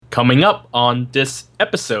Coming up on this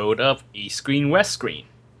episode of East Screen West Screen,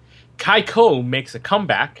 Kai Ko makes a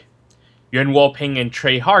comeback, Yuen Woo-ping and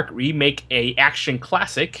Trey Hark remake a action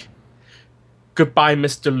classic, Goodbye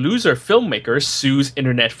Mr. Loser filmmaker sues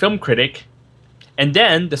internet film critic, and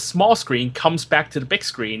then the small screen comes back to the big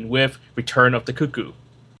screen with Return of the Cuckoo.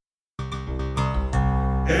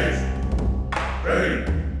 East,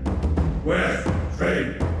 Screen, West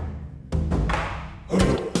Screen.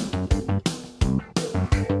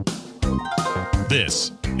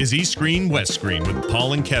 This is East Screen, West Screen with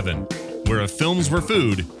Paul and Kevin, where if films were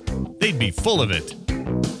food, they'd be full of it.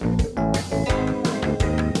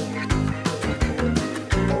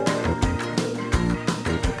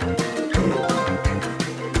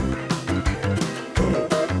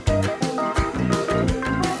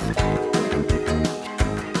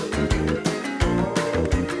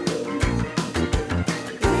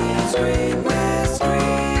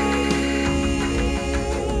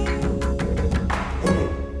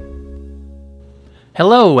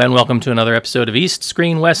 Hello, and welcome to another episode of East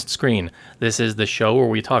Screen, West Screen. This is the show where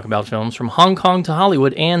we talk about films from Hong Kong to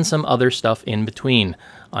Hollywood and some other stuff in between.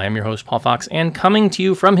 I am your host, Paul Fox, and coming to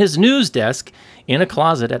you from his news desk in a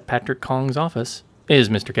closet at Patrick Kong's office is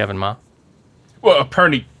Mr. Kevin Ma. Well,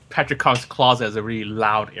 apparently Patrick Kong's closet has a really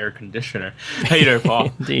loud air conditioner. Hey there,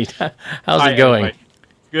 Paul. Indeed. How's it going?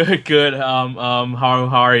 Good. How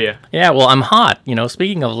are you? Yeah, well, I'm hot. You know,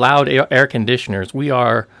 speaking of loud air conditioners, we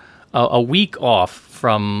are a week off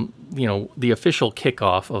from, the official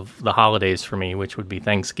kickoff of the holidays for me, which would be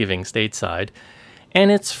Thanksgiving stateside. And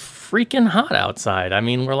it's freaking hot outside. I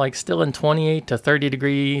mean, we're like still in 28 to 30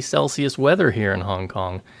 degrees Celsius weather here in Hong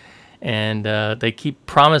Kong. And they keep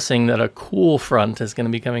promising that a cool front is going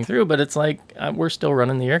to be coming through, but it's like we're still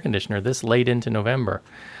running the air conditioner this late into November.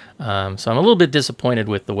 So I'm a little bit disappointed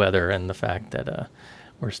with the weather and the fact that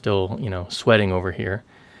we're still, sweating over here.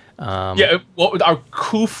 With our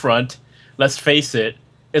cool front, let's face it,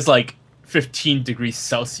 is like 15 degrees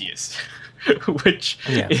Celsius, which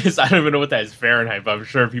is, I don't even know what that is Fahrenheit, but I'm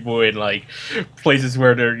sure people in like places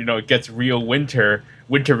where they're, it gets real wintry,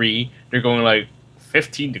 they're going like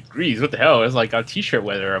 15 degrees. What the hell? It's like a t-shirt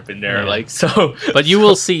weather up in there. Yeah. But you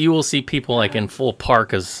will see people like in full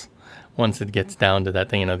parkas once it gets down to that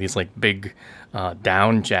thing, these like big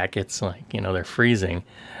down jackets, like, they're freezing.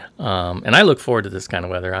 And I look forward to this kind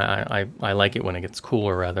of weather. I like it when it gets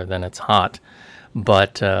cooler rather than it's hot.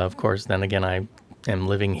 But, of course, then again, I am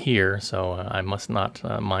living here, so I must not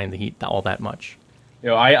mind the heat all that much.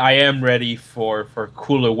 I am ready for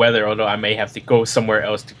cooler weather, although I may have to go somewhere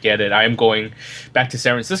else to get it. I am going back to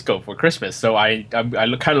San Francisco for Christmas, so I kind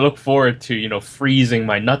of look forward to, freezing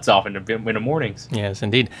my nuts off in the mornings. Yes,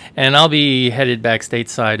 indeed. And I'll be headed back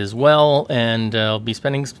stateside as well, and I'll be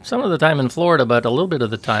spending some of the time in Florida, but a little bit of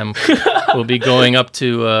the time we'll be going up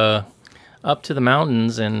to the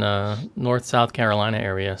mountains in North South Carolina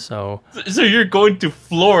area. So you're going to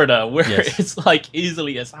Florida, where it's like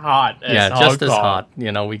easily as hot as Hong just Kong. As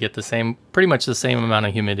hot. We get pretty much the same amount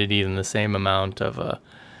of humidity and the same amount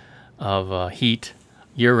of heat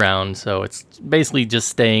year round. So it's basically just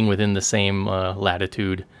staying within the same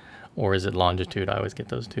latitude, or is it longitude? I always get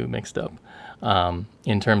those two mixed up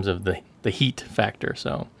in terms of the heat factor.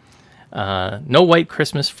 So no white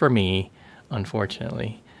Christmas for me,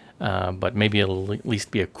 unfortunately. But maybe it'll at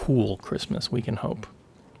least be a cool Christmas, we can hope.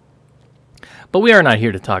 But we are not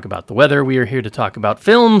here to talk about the weather. We are here to talk about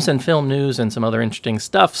films and film news and some other interesting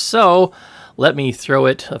stuff. So let me throw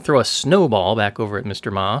a snowball back over at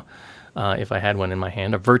Mr. Ma, if I had one in my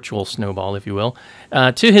hand, a virtual snowball, if you will,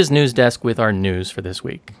 to his news desk with our news for this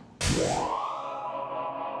week.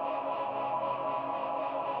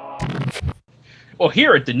 Well,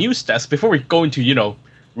 here at the news desk, before we go into,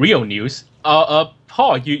 real news,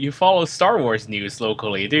 Paul, you follow Star Wars news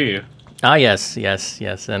locally, do you? Ah, yes,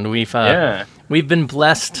 and we've been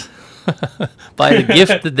blessed by the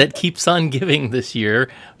gift that keeps on giving this year.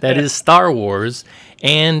 That is Star Wars,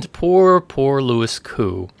 and poor Louis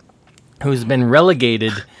Koo, who's been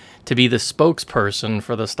relegated to be the spokesperson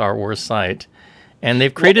for the Star Wars site. And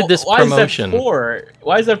they've created this promotion.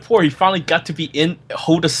 Why is that poor? He finally got to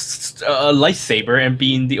hold a lightsaber and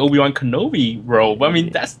be in the Obi-Wan Kenobi robe. I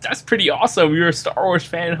mean, that's pretty awesome. You're a Star Wars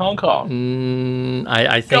fan in Hong Kong.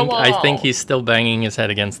 I think he's still banging his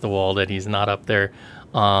head against the wall that he's not up there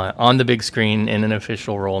on the big screen in an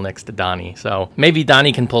official role next to Donnie. So maybe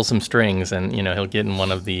Donnie can pull some strings, and he'll get in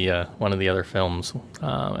one of the other films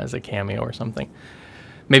as a cameo or something.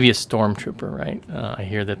 Maybe a stormtrooper, right? I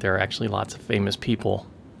hear that there are actually lots of famous people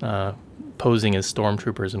posing as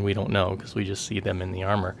stormtroopers, and we don't know because we just see them in the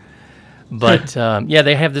armor. But,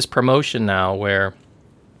 they have this promotion now where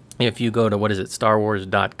if you go to, what is it,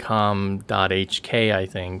 starwars.com.hk, I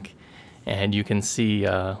think, and you can see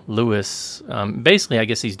Lewis. Basically, I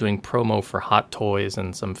guess he's doing promo for Hot Toys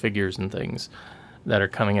and some figures and things that are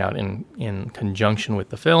coming out in conjunction with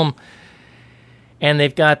the film. And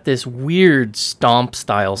they've got this weird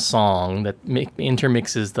stomp-style song that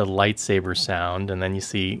intermixes the lightsaber sound, and then you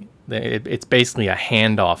see it's basically a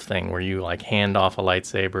handoff thing where you like hand off a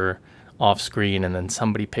lightsaber off screen, and then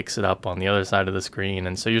somebody picks it up on the other side of the screen,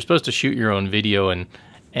 and so you're supposed to shoot your own video and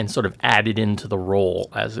sort of add it into the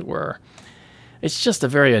role, as it were. It's just a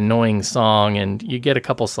very annoying song, and you get a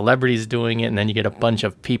couple celebrities doing it, and then you get a bunch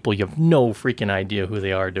of people you have no freaking idea who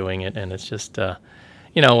they are doing it, and it's just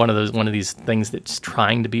one of these things that's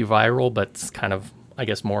trying to be viral, but it's kind of, I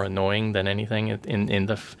guess, more annoying than anything in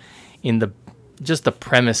the just the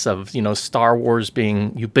premise of, Star Wars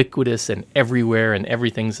being ubiquitous and everywhere, and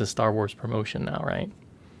everything's a Star Wars promotion now, right?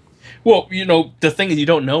 Well, the thing that you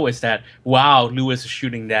don't know is that while Lewis is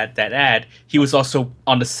shooting that ad, he was also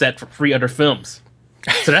on the set for 3 other films.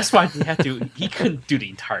 So that's why he couldn't do the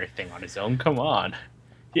entire thing on his own. Come on.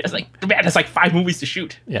 The man has 5 movies to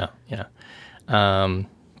shoot. Yeah.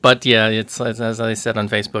 But yeah, it's, as I said on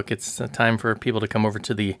Facebook, it's time for people to come over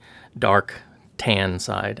to the dark tan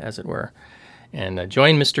side, as it were. And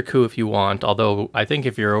join Mr. Koo if you want, although I think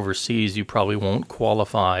if you're overseas, you probably won't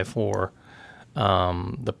qualify for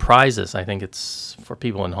the prizes. I think it's for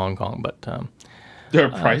people in Hong Kong. But there are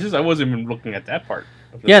prizes? I wasn't even looking at that part.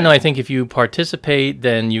 Yeah, no, I think if you participate,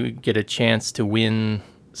 then you get a chance to win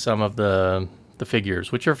some of the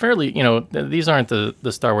figures, which are fairly, these aren't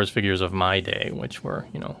the Star Wars figures of my day, which were,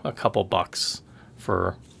 a couple bucks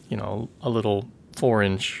for, a little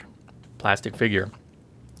 4-inch plastic figure.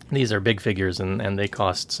 These are big figures, and they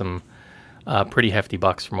cost some pretty hefty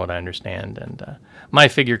bucks from what I understand. And my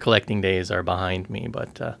figure collecting days are behind me,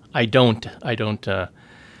 but I don't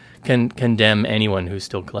condemn anyone who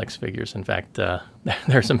still collects figures. In fact, there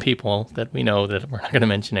are some people that we know, that we're not going to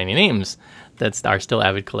mention any names, that are still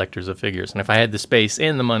avid collectors of figures. And if I had the space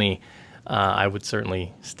and the money, I would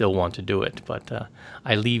certainly still want to do it. But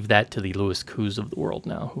I leave that to the Louis Koos of the world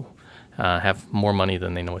now, who have more money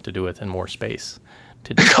than they know what to do with and more space.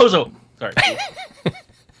 Kozo! Sorry.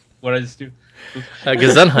 What did I just do?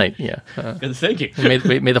 Gesundheit, yeah. Thank you.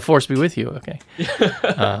 May the force be with you, okay.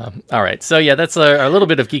 All right, so yeah, that's a little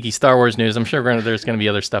bit of geeky Star Wars news. I'm sure there's going to be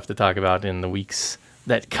other stuff to talk about in the weeks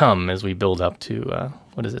that come as we build up to,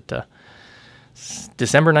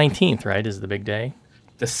 December 19th, right, is the big day?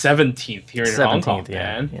 The 17th here in Hong Kong,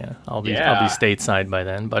 man. Yeah. I'll be stateside by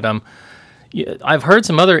then, but I've heard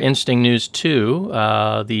some other interesting news too.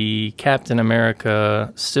 The Captain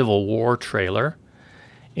America Civil War trailer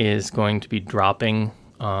is going to be dropping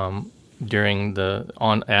during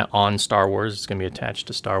on Star Wars. It's going to be attached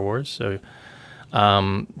to Star Wars. So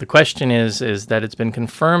the question is that it's been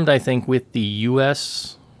confirmed, I think, with the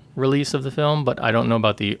U.S. release of the film, but I don't know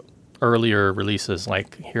about the earlier releases,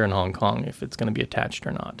 like here in Hong Kong, if it's going to be attached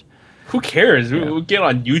or not. Who cares? Yeah. We'll get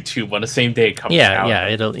on YouTube on the same day it comes out. Yeah,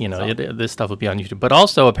 it'll this stuff will be on YouTube. But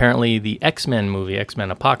also, apparently, the X-Men movie, X-Men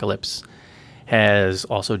Apocalypse, has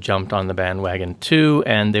also jumped on the bandwagon too,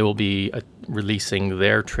 and they will be releasing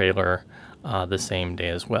their trailer the same day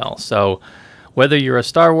as well. So, whether you're a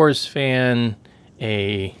Star Wars fan,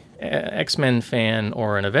 a X-Men fan,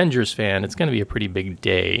 or an Avengers fan, it's going to be a pretty big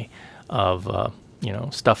day of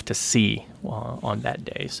stuff to see on that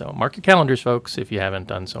day. So mark your calendars, folks, if you haven't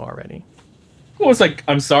done so already. Well, it's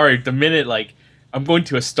I'm sorry, the minute I'm going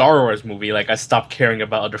to a Star Wars movie, I stopped caring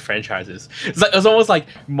about other franchises. It's almost like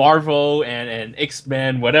Marvel and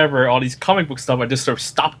X-Men, whatever, all these comic book stuff are just sort of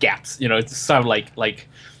stopgaps. It's sort of like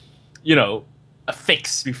a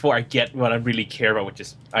fix before I get what I really care about, which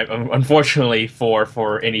is, unfortunately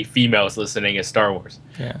for any females listening, is Star Wars.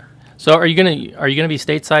 Yeah. So are you gonna be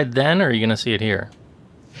stateside then, or are you gonna see it here?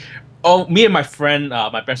 Oh, me and my friend, one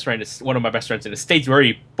of my best friends in the States, we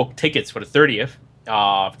already booked tickets for the 30th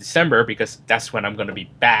of December, because that's when I'm gonna be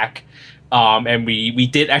back. And we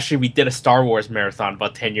did a Star Wars marathon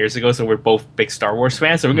about 10 years ago, so we're both big Star Wars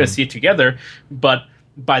fans, so we're gonna see it together. But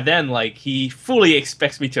by then, he fully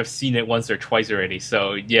expects me to have seen it once or twice already.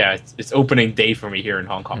 So yeah, it's opening day for me here in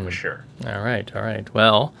Hong Kong for sure. All right.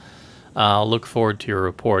 Well, I'll look forward to your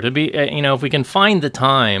report. It'd be, if we can find the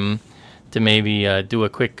time to maybe do a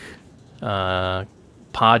quick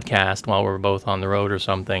podcast while we're both on the road or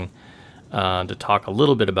something to talk a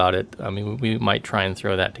little bit about it. I mean, we might try and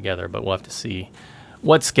throw that together, but we'll have to see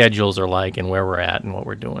what schedules are like and where we're at and what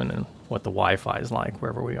we're doing and what the Wi-Fi is like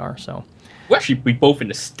wherever we are. So, well, actually, we both in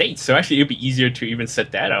the States, so actually it'd be easier to even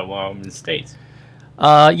set that up while I'm in the States.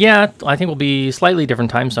 Yeah, I think we'll be slightly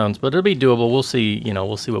different time zones, but it'll be doable. We'll see.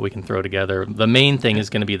 We'll see what we can throw together. The main thing is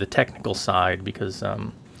going to be the technical side because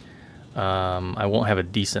I won't have a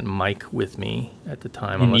decent mic with me at the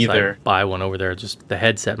time unless I buy one over there, just the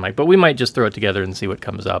headset mic. But we might just throw it together and see what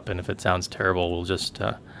comes up. And if it sounds terrible, we'll just,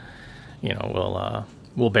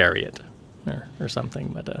 we'll bury it or something.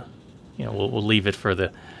 But we'll leave it for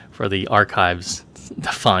the archives to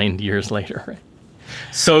find years later. Right?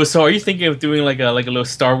 So are you thinking of doing like a little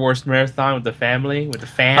Star Wars marathon with the family, with the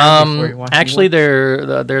fans? Actually,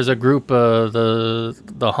 there's a group,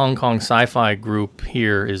 the Hong Kong Sci-Fi group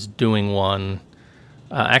here is doing one,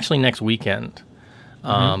 actually next weekend.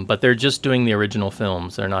 But they're just doing the original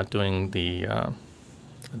films. They're not doing the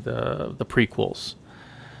prequels.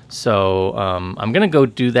 So I'm gonna go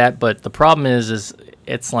do that. But the problem is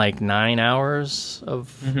it's like 9 hours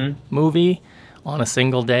of movie on a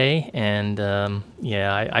single day, and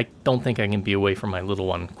I don't think I can be away from my little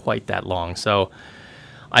one quite that long. So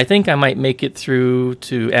I think I might make it through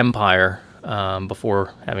to Empire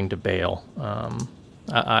before having to bail.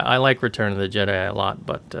 I like Return of the Jedi a lot,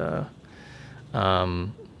 but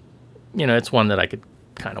it's one that I could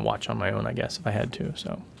kind of watch on my own, I guess, if I had to.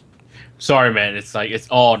 So. Sorry, man. It's like it's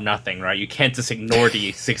all nothing, right? You can't just ignore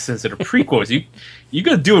the 6 sins of the prequels. You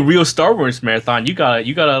gotta do a real Star Wars marathon. You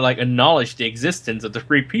gotta like acknowledge the existence of the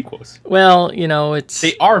 3 prequels. Well,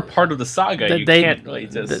 they are part of the saga. You can't really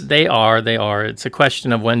just. They are. It's a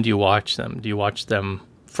question of when do you watch them? Do you watch them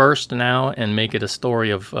first now and make it a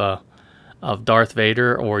story of Darth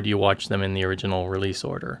Vader, or do you watch them in the original release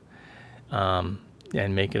order and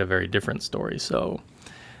make it a very different story? So.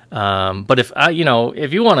 But if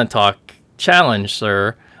you want to talk challenge,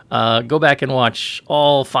 sir, go back and watch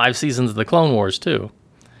all 5 seasons of the Clone Wars too,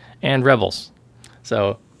 and Rebels.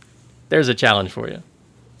 So there's a challenge for you.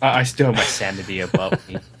 I still have my sanity above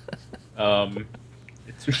me.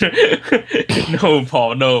 No,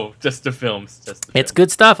 Paul, no, just the films. It's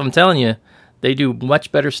good stuff. I'm telling you, they do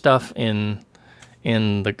much better stuff in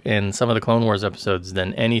some of the Clone Wars episodes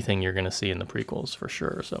than anything you're going to see in the prequels for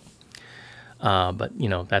sure. So. But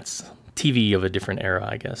that's TV of a different era,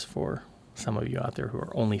 I guess, for some of you out there who are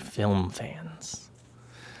only film fans.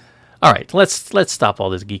 All right, let's stop all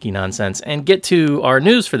this geeky nonsense and get to our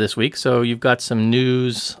news for this week. So you've got some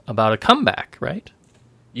news about a comeback, right?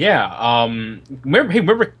 Yeah.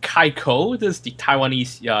 Remember Kai Ko? This is the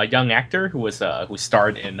Taiwanese young actor who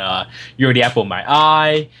starred in You're the Apple of My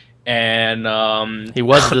Eye, and he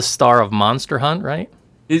was the star of Monster Hunt, right?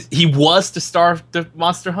 He was the star of the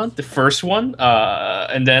Monster Hunt, the first one,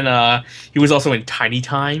 and then he was also in Tiny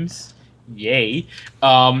Times. Yay!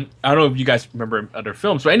 I don't know if you guys remember other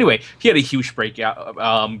films, but anyway, he had a huge breakout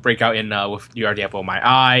in with You Are the Apple of My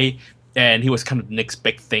Eye, and he was kind of Nick's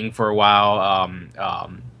big thing for a while.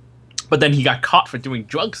 But then he got caught for doing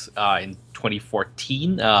drugs in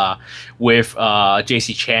 2014 with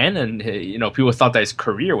JC Chan, and people thought that his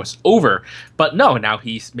career was over. But no, now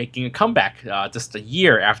he's making a comeback just a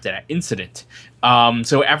year after that incident.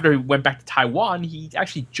 So after he went back to Taiwan, he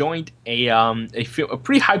actually joined a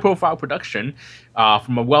pretty high-profile production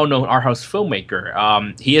from a well-known art house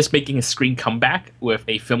filmmaker. He is making a screen comeback with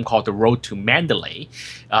a film called The Road to Mandalay.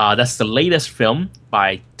 That's the latest film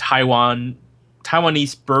by Taiwanese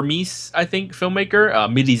Burmese, I think,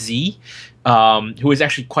 filmmaker Millie Z, who is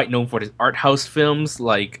actually quite known for his art house films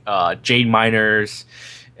like Jade Miners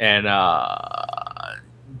and a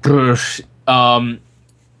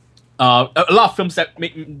lot of films that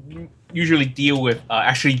usually deal with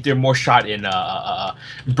actually they're more shot in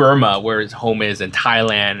Burma, where his home is, in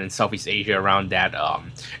Thailand and Southeast Asia around that.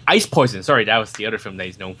 Ice Poison, sorry, that was the other film that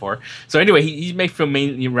he's known for. So anyway, he made film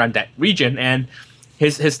mainly around that region, and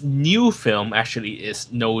his new film actually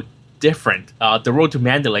is no different. The Road to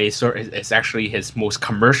Mandalay is actually his most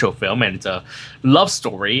commercial film, and it's a love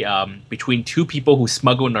story between 2 people who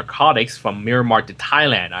smuggle narcotics from Myanmar to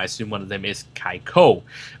Thailand. I assume one of them is Kai Ko.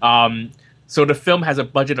 So the film has a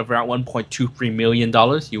budget of around $1.23 million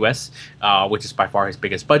US, which is by far his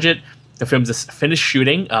biggest budget. The film just finished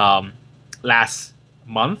shooting last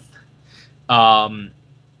month.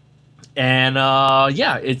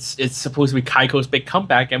 It's supposed to be Kai Ko's big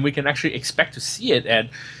comeback, and we can actually expect to see it at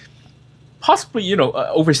possibly,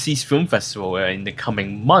 overseas film festival in the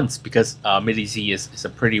coming months, because Millie Z is a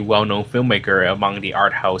pretty well-known filmmaker among the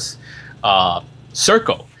art house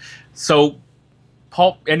circle. So,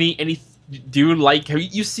 Paul, have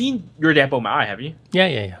you seen Your Dad Bought My Eye, have you?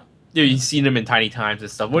 Yeah. You've seen him in Tiny Times and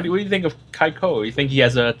stuff. What do you think of Kai Ko? You think he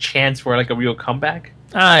has a chance for like a real comeback?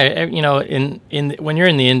 When you're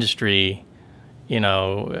in the industry,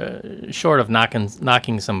 short of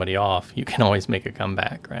knocking somebody off, you can always make a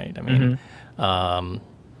comeback, right? I mean,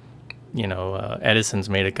 Edison's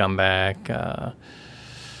made a comeback.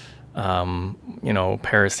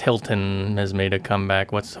 Paris Hilton has made a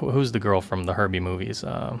comeback. Who's the girl from the Herbie movies?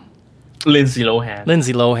 Lindsay Lohan.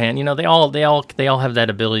 Lindsay Lohan. They all have that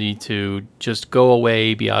ability to just go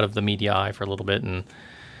away, be out of the media eye for a little bit, and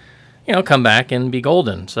come back and be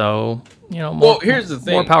golden. So here's the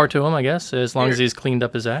thing. More power to him, I guess, as long as he's cleaned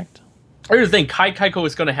up his act. Here's the thing. Kaiko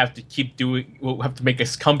is going to have to will have to make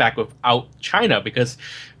his comeback without China because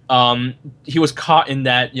he was caught in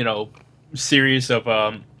that series of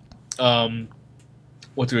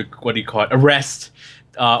what do you call it? Arrest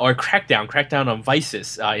or crackdown on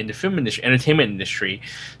vices in the film industry, entertainment industry.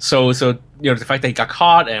 So the fact that he got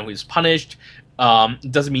caught and was punished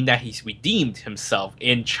doesn't mean that he's redeemed himself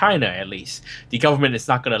in China. At least the government is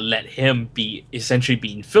not going to let him essentially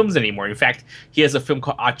be in films anymore. In fact, he has a film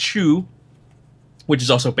called Ah Chu, which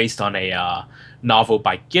is also based on a novel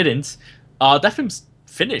by Giddens. That film's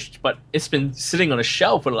finished, but it's been sitting on a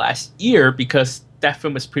shelf for the last year because that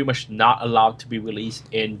film is pretty much not allowed to be released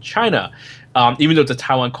in China, even though it's a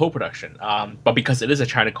Taiwan co-production. But because it is a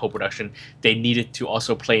China co-production, they needed to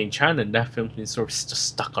also play in China, and that film's been sort of just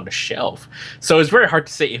stuck on the shelf. So it's very hard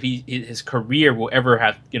to say if his career will ever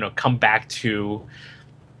have come back to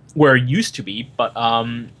where it used to be. But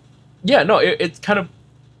it kind of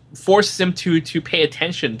forces him to pay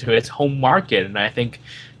attention to its home market, and I think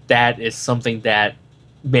that is something that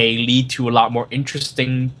may lead to a lot more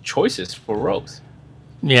interesting choices for roles.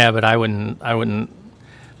 Yeah, but I wouldn't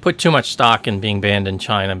put too much stock in being banned in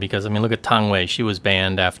China because look at Tang Wei. She was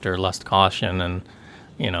banned after Lust Caution, and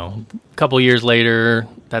a couple years later,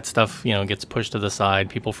 that stuff gets pushed to the side.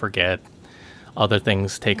 People forget. Other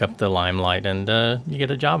things take up the limelight, and you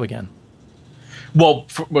get a job again. Well,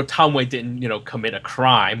 Tang Wei didn't commit a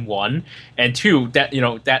crime, one, and two, that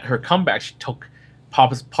that her comeback she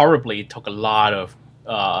probably took a lot of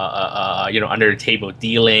under the table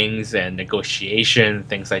dealings and negotiation,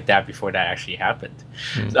 things like that before that actually happened.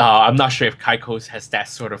 I'm not sure if Kaiko has that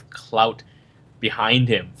sort of clout behind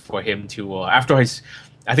him for him to I think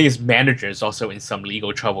his manager is also in some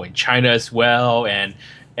legal trouble in China as well,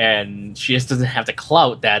 and she just doesn't have the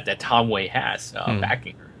clout that Tang Wei has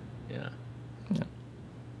backing her. Yeah.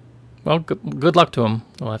 Well, good luck to him.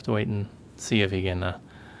 We'll have to wait and see if he can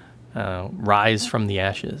rise from the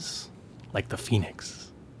ashes like the phoenix.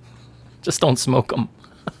 Just don't smoke them.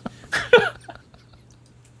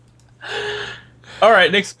 All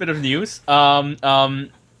right, next bit of news. Yuen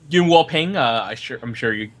Woo-ping, I'm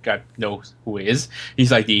sure you know who he is.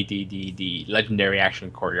 He's like the legendary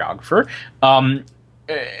action choreographer.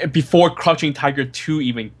 Before Crouching Tiger 2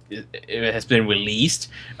 even has been released,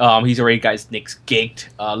 he's already got his next gig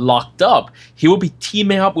locked up. He will be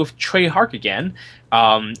teaming up with Trey Park again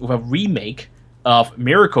with a remake of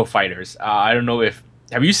Miracle Fighters. I don't know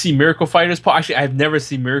have you seen Miracle Fighters, Paul? Actually, I've never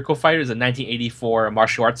seen Miracle Fighters, a 1984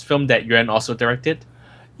 martial arts film that Yuan also directed.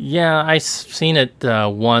 Yeah, I've seen it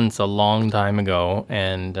once a long time ago,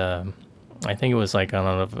 and I think it was like on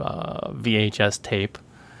a VHS tape.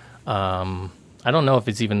 I don't know if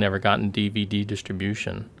it's even never gotten DVD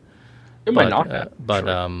distribution. It might not have. But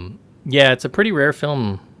yeah, it's a pretty rare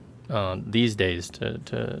film these days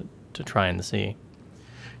to try and see.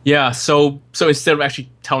 Yeah, so instead of actually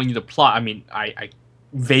telling you the plot, I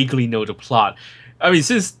vaguely know the plot.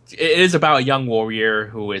 Since it is about a young warrior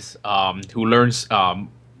who learns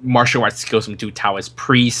martial arts skills from two Taoist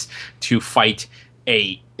priests to fight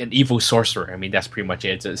an evil sorcerer. That's pretty much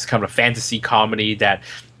it. It's kind of a fantasy comedy that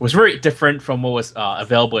was very different from what was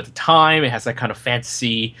available at the time. It has that kind of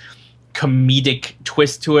fantasy comedic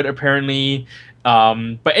twist to it, apparently.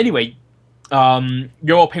 But anyway, Yuen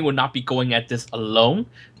Woo-ping will not be going at this alone.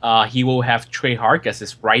 He will have Trey Park as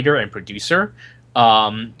his writer and producer.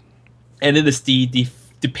 And it is the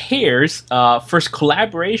pair's first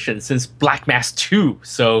collaboration since Black Mass 2.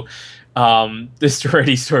 So there's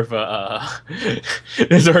already sort of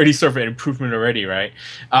an improvement already, right?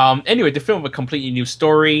 Anyway, the film of a completely new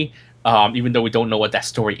story, even though we don't know what that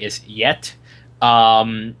story is yet.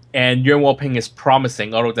 And Yuen Woo-ping is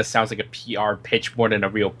promising, although that sounds like a PR pitch more than a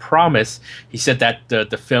real promise. He said that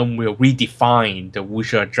the film will redefine the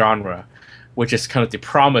wuxia genre, which is kind of the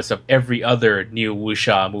promise of every other new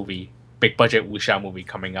wuxia movie, big budget wuxia movie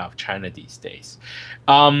coming out of China these days.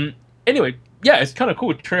 Anyway, yeah, it's kind of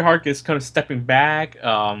cool. Trey Park is kind of stepping back,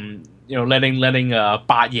 letting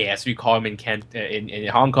Ba Ye, as we call him in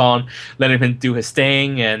Hong Kong, letting him do his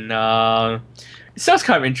thing, and it sounds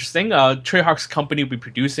kind of interesting. Trey Park's company will be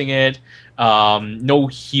producing it. No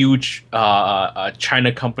huge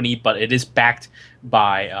China company, but it is backed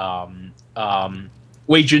by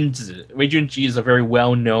Wei Junzi. Wei Junji is a very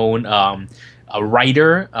well-known a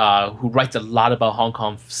writer who writes a lot about Hong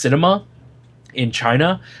Kong cinema in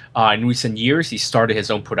China. In recent years, he started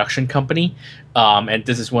his own production company, and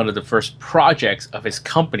this is one of the first projects of his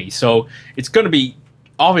company. So it's going to be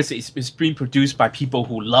obviously it's being produced by people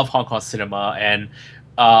who love Hong Kong cinema, and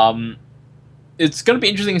it's going to be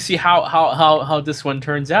interesting to see how this one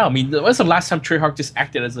turns out. I mean, when's the last time Tsui Hark just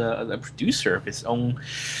acted as a producer of his own?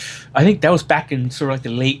 I think that was back in sort of like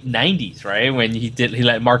the late '90s, right? When he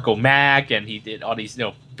let Marco Mack, and he did all these,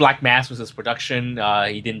 Black Mass was his production.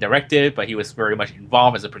 He didn't direct it, but he was very much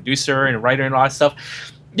involved as a producer and a writer and all that stuff.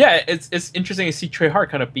 Yeah, it's interesting to see Tsui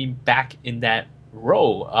Hark kind of being back in that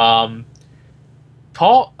role.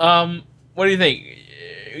 Paul, what do you think?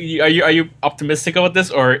 Are you optimistic about this,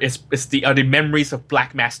 or are the memories of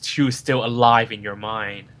Black Mass 2 still alive in your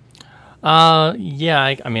mind?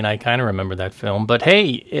 Yeah, I mean, I kind of remember that film, but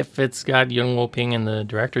hey, if it's got Yuen Woo-ping in the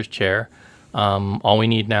director's chair, all we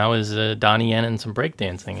need now is Donnie Yen and some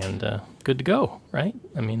breakdancing, and good to go, right?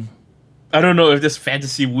 I mean, I don't know if this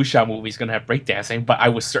fantasy wuxia movie is going to have breakdancing, but I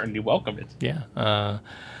would certainly welcome it. Yeah.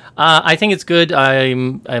 I think it's good.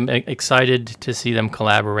 I'm excited to see them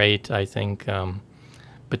collaborate. I think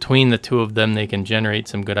between the two of them, they can generate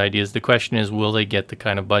some good ideas. The question is, will they get the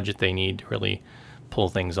kind of budget they need to really pull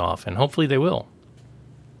things off? And hopefully they will.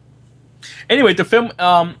 Anyway, the film,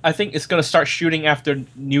 I think, is going to start shooting after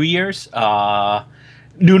New Year's.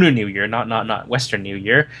 Lunar New Year, not Western New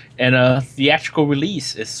Year. And theatrical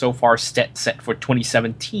release is so far set for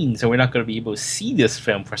 2017, so we're not going to be able to see this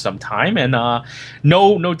film for some time. And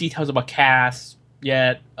no details about cast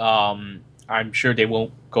yet. I'm sure they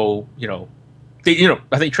won't go,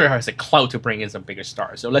 I think Tsui Hark has a clout to bring in some bigger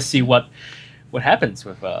stars. So let's see what happens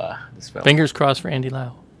with this film. Fingers crossed for Andy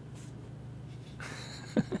Lau.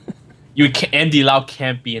 Andy Lau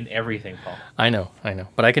can't be in everything, Paul. I know.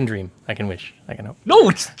 But I can dream. I can wish. I can hope. No,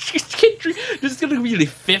 you can't dream. This is going to be the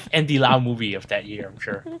 5th Andy Lau movie of that year, I'm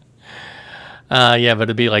sure. Yeah, but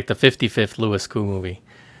it'd be like the 55th Louis Koo movie.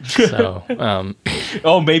 So,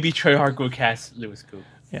 maybe Tsui Hark will cast Louis Koo.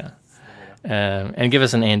 Yeah. And give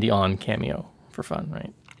us an Andy On cameo for fun,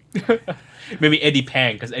 right? Maybe Eddie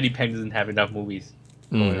Pang, because Eddie Pang doesn't have enough movies.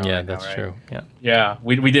 Yeah, that's right? True. Yeah.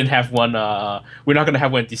 We didn't have one. We're not going to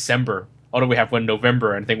have one in December. Although we have one in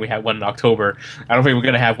November, and I think we had one in October. I don't think we're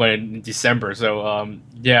going to have one in December. So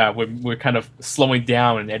we're kind of slowing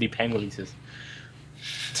down in Eddie Pang releases.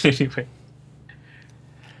 Anyway,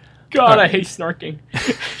 God, I hate snarking.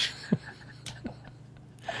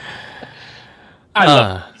 I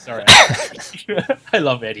love Eddie. Sorry, I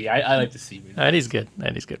love Eddie. I like to see him. Eddie's good.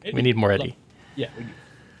 We need more Eddie. Yeah, we do.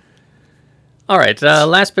 All right,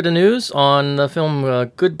 last bit of news on the film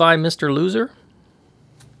Goodbye, Mr. Loser.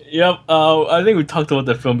 Yep, I think we talked about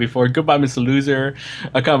the film before. Goodbye, Mr. Loser,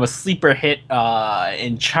 a kind of a sleeper hit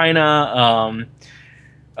in China.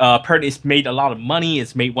 Apparently, it's made a lot of money.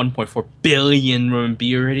 It's made 1.4 billion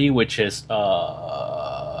RMB already, which is,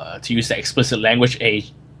 to use the explicit language, a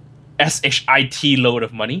shit load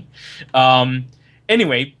of money.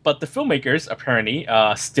 Anyway, but the filmmakers apparently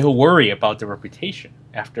still worry about their reputation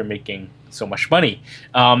after making so much money.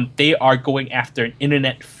 They are going after an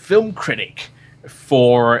internet film critic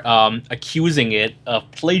for accusing it of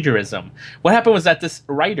plagiarism. What happened was that this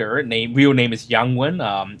writer, real name is Yang Wen,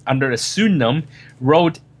 under a pseudonym,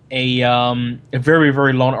 wrote a very,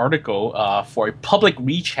 very long article for a public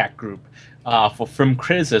WeChat group for film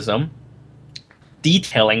criticism,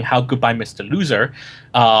 detailing how Goodbye, Mr. Loser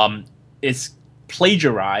is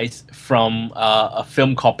plagiarized from a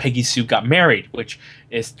film called Peggy Sue Got Married, which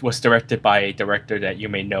was directed by a director that you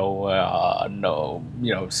may know.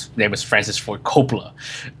 His name is Francis Ford Coppola.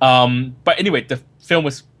 But anyway, the film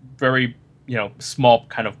was very, small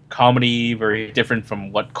kind of comedy, very different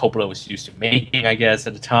from what Coppola was used to making, I guess,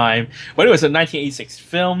 at the time. But it was a 1986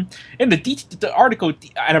 film. And the article,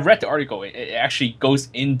 and I've read the article, it actually goes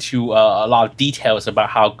into a lot of details about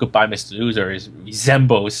how Goodbye, Mr. Loser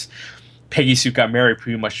resembles Peggy Sue Got Married,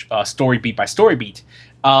 pretty much story beat by story beat.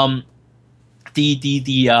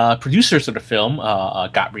 The producers of the film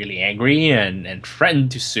got really angry and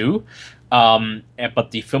threatened to sue,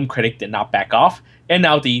 but the film critic did not back off, and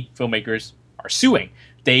now the filmmakers are suing.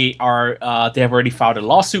 They have already filed a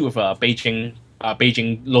lawsuit with a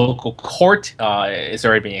Beijing local court. It's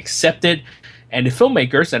already been accepted, and the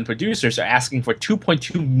filmmakers and producers are asking for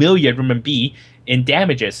 2.2 million RMB in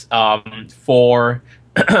damages for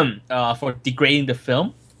degrading the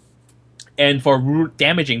film and for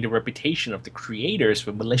damaging the reputation of the creators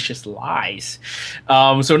with malicious lies.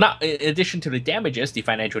 So not in addition to the damages, the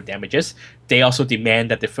financial damages, they also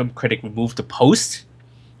demand that the film critic remove the post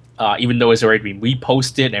even though it's already been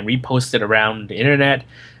reposted around the internet.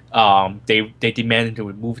 They demanded to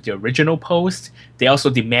remove the original post. They also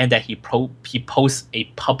demand that he posts a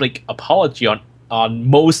public apology on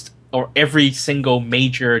most or every single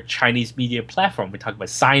major Chinese media platform. We talk about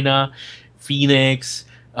Sina, Phoenix,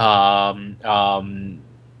 I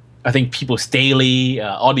think People's Daily,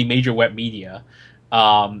 all the major web media.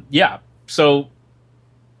 So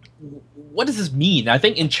what does this mean? I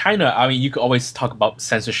think in China, I mean, you could always talk about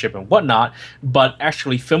censorship and whatnot, but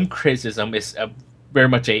actually film criticism is very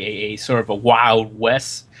much a sort of a Wild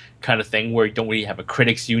West kind of thing where you don't really have a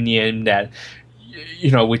critics union that,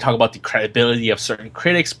 we talk about the credibility of certain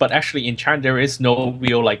critics, but actually in China, there is no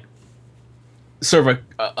real sort of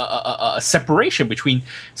a separation between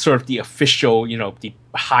sort of the official, the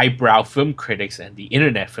highbrow film critics and the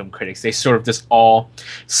internet film critics. They sort of just all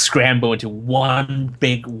scramble into one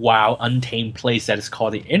big, wild, untamed place that is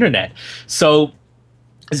called the internet. So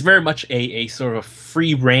it's very much a sort of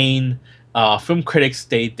free reign. Film critics,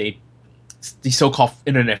 the so-called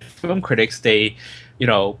internet film critics, they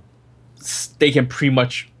can pretty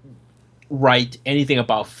much write anything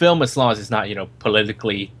about film as long as it's not,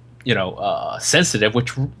 politically sensitive,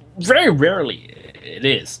 which very rarely it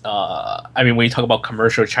is. I mean, when you talk about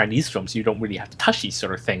commercial Chinese films, you don't really have to touch these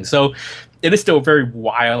sort of things. So it is still a very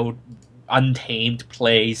wild, untamed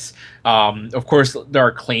place. Of course, there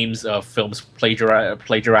are claims of films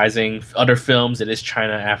plagiarizing other films. It is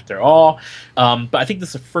China after all. But I think this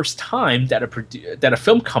is the first time that a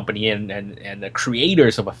film company and the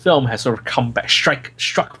creators of a film has sort of come back,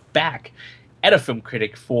 struck back at a film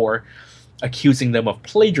critic for accusing them of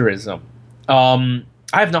plagiarism. I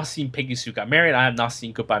have not seen Peggy Sue Got Married. I have not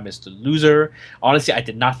seen Goodbye Mr. Loser. Honestly, I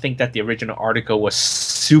did not think that the original article was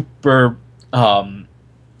super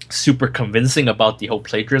convincing about the whole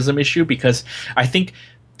plagiarism issue, because I think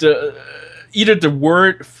either the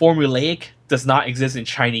word formulaic does not exist in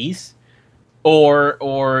Chinese,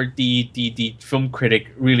 or the film critic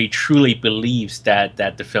really truly believes that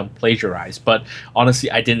the film plagiarized. But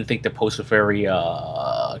honestly, I didn't think the post was very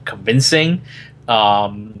convincing.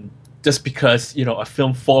 Just because a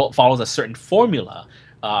film follows a certain formula,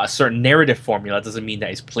 a certain narrative formula, doesn't mean that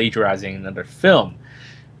it's plagiarizing another film.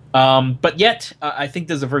 But yet, I think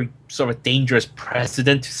there's a very sort of dangerous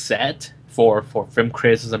precedent to set for film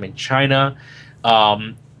criticism in China.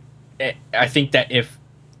 I think that if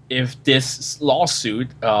this lawsuit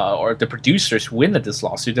or the producers win at this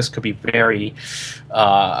lawsuit, this could be leave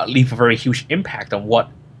a very huge impact on what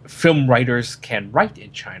film writers can write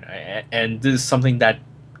in China. And this is something that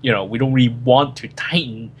we don't really want to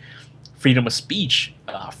tighten freedom of speech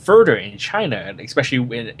further in China, and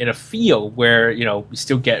especially in a field where we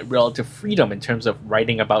still get relative freedom in terms of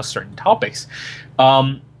writing about certain topics.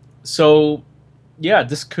 So yeah,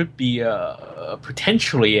 this could be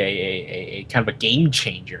potentially a kind of a game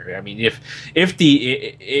changer. I mean, if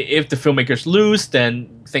the filmmakers lose, then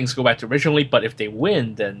things go back to originally. But if they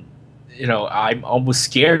win, then I'm almost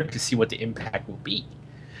scared to see what the impact will be.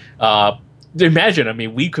 Imagine, I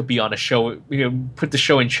mean, we could be on a show, put the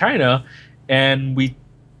show in China, and we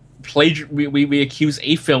accuse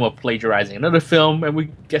a film of plagiarizing another film, and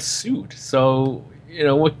we get sued. So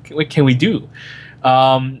what can we do?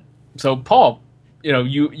 So Paul,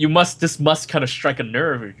 this must kind of strike a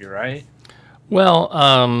nerve with you, right? Well,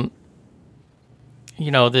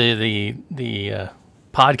 the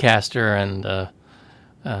podcaster, and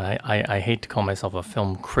I hate to call myself a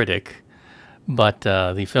film critic, but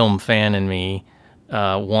the film fan in me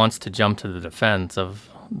wants to jump to the defense of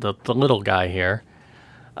the little guy here,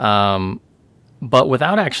 but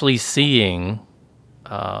without actually seeing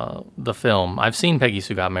the film. I've seen Peggy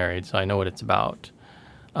Sue Got Married, so I know what it's about.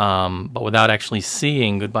 But without actually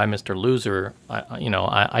seeing Goodbye Mr. Loser,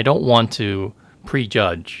 I don't want to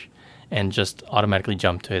prejudge and just automatically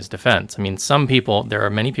jump to his defense. I mean, there are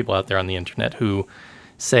many people out there on the internet who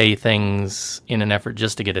say things in an effort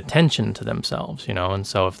just to get attention to themselves, and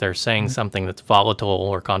so if they're saying something that's volatile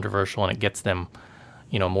or controversial and it gets them,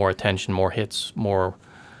 more attention, more hits, more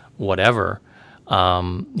whatever,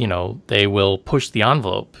 they will push the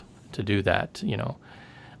envelope to do that,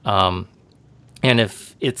 and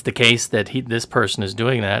if it's the case that this person is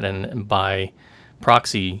doing that and by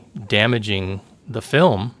proxy damaging the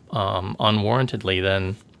film unwarrantedly,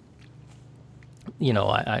 then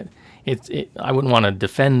I wouldn't want to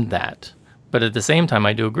defend that. But at the same time,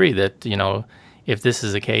 I do agree that if this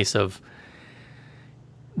is a case of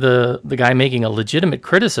the guy making a legitimate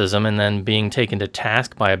criticism and then being taken to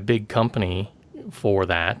task by a big company for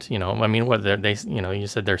that, I mean, whether you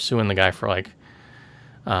said they're suing the guy for like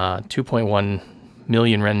 2.1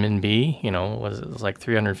 million renminbi, it was like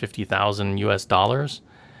 $350,000 US.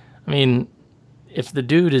 I mean, if the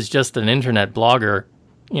dude is just an internet blogger,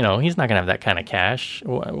 he's not going to have that kind of cash.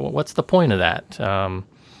 What's the point of that?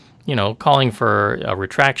 Calling for a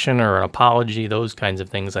retraction or an apology, those kinds of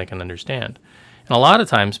things I can understand. And a lot of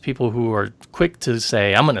times people who are quick to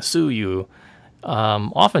say, I'm going to sue you,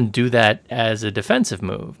 often do that as a defensive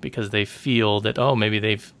move because they feel that, maybe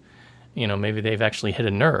they've actually hit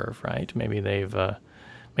a nerve, right? Maybe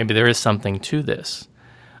there is something to this.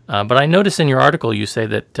 But I notice in your article you say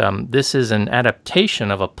that this is an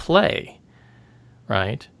adaptation of a play,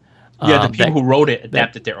 right? Yeah, the people who wrote it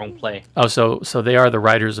adapted their own play. Oh, so they are the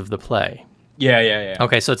writers of the play. Yeah.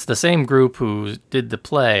 Okay, so it's the same group who did the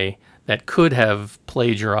play that could have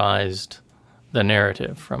plagiarized the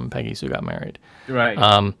narrative from Peggy Sue Got Married.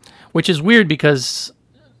 Right. Which is weird because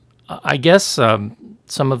I guess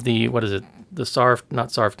some of the, what is it, the not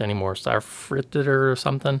SARFT anymore, SARFTID or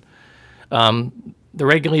something, the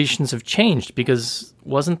regulations have changed because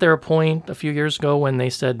wasn't there a point a few years ago when they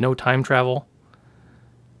said no time travel?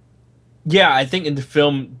 Yeah, I think in the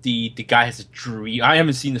film, the guy has a dream. I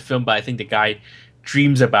haven't seen the film, but I think the guy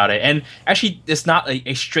dreams about it. And actually, it's not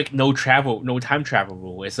a strict no time travel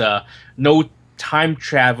rule. It's a no time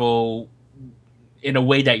travel in a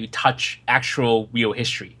way that you touch actual real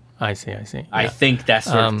history. I see. Yeah. I think that's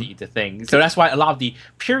sort of the thing. So that's why a lot of the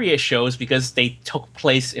period shows, because they took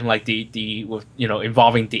place in like the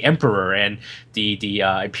involving the emperor and the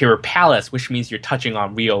imperial palace, which means you're touching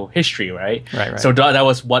on real history, right? Right. So that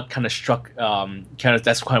was what kind of struck,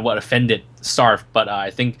 that's kind of what offended SARF. But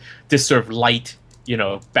I think this sort of light,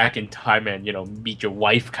 back in time and meet your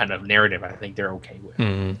wife kind of narrative, I think they're okay with.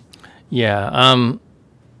 Mm-hmm. Yeah.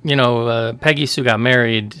 Peggy Sue Got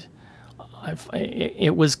Married.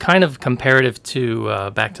 It was kind of comparative to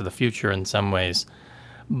Back to the Future in some ways,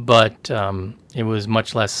 but it was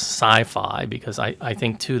much less sci-fi because I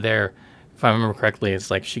think too there, if I remember correctly, it's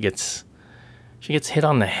like she gets hit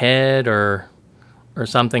on the head or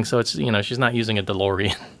something. So it's she's not using a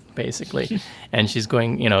DeLorean basically, and she's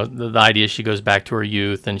going the idea is she goes back to her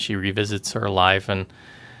youth and she revisits her life and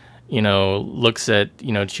looks at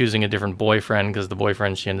choosing a different boyfriend because the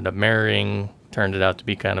boyfriend she ended up marrying turned it out to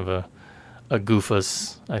be kind of a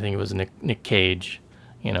goofus. I think it was Nick Cage,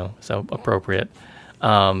 so appropriate.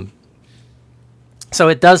 So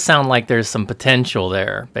it does sound like there's some potential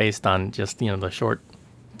there based on just, the short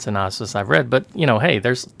synopsis I've read. But, hey,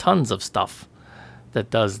 there's tons of stuff that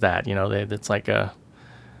does that.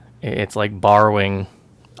 It's like borrowing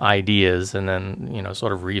ideas and then,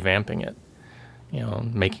 sort of revamping it,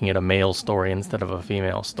 making it a male story instead of a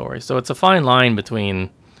female story. So it's a fine line between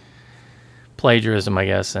plagiarism, I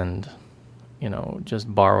guess, and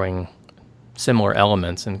just borrowing similar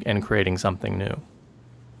elements and creating something new.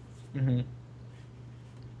 Mm-hmm.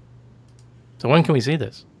 So when can we see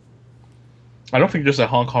this? I don't think there's a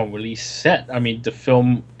Hong Kong release set. I mean, the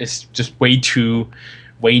film is just way too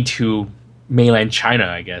mainland China,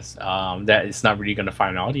 I guess. That it's not really going to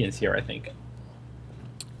find an audience here, I think.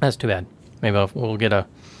 That's too bad. Maybe we'll get a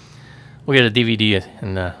DVD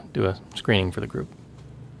and do a screening for the group.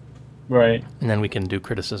 Right. And then we can do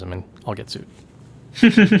criticism and I'll get sued.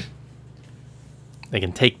 They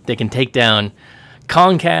can take down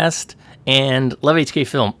Comcast and Love HK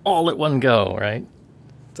Film all at one go, right?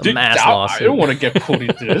 It's a mass lawsuit. I don't want to get pulled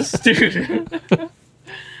into this, dude.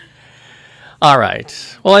 All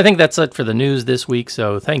right. Well, I think that's it for the news this week.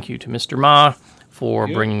 So thank you to Mr. Ma for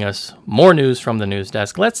bringing us more news from the news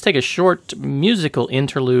desk. Let's take a short musical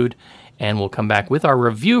interlude and we'll come back with our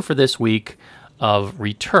review for this week of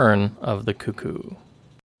Return of the Cuckoo.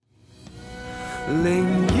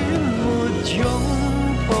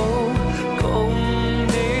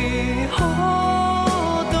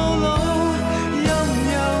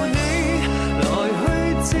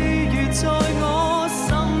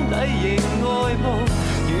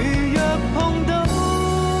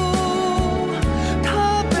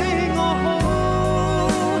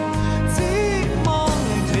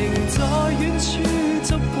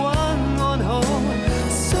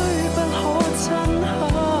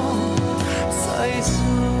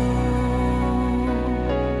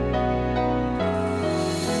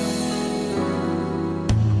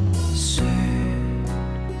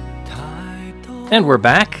 And we're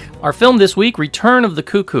back. Our film this week, Return of the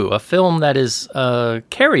Cuckoo, a film that is a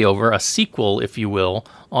carryover, a sequel, if you will,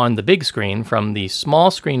 on the big screen from the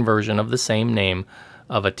small screen version of the same name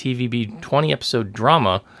of a TVB 20-episode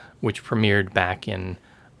drama, which premiered back in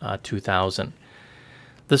 2000.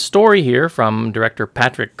 The story here from director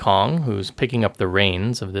Patrick Kong, who's picking up the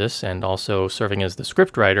reins of this and also serving as the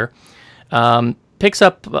scriptwriter, picks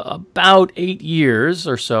up about 8 years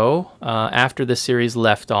or so after the series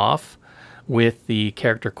left off. with the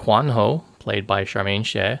character Kwan Ho, played by Charmaine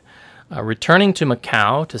Xie, returning to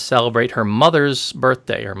Macau to celebrate her mother's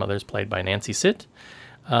birthday. Her mother's played by Nancy Sit.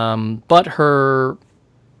 But her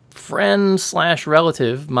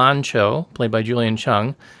friend/relative, Man Cho, played by Julian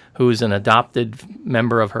Chung, who's an adopted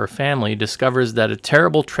member of her family, discovers that a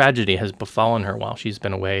terrible tragedy has befallen her while she's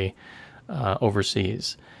been away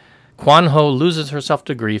overseas. Kwan Ho loses herself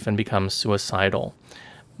to grief and becomes suicidal.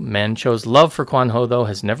 Man Cho's love for Kwan Ho, though,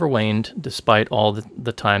 has never waned despite all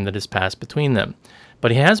the time that has passed between them.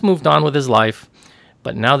 But he has moved on with his life,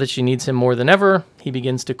 but now that she needs him more than ever, he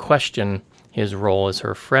begins to question his role as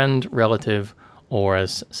her friend, relative, or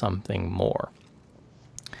as something more.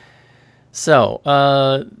 So,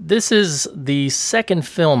 this is the second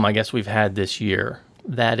film I guess we've had this year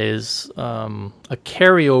that is a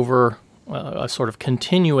carryover, a sort of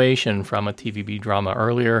continuation from a TVB drama.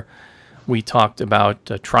 Earlier, we talked about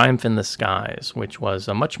Triumph in the Skies, which was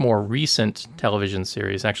a much more recent television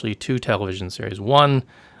series, actually two television series. One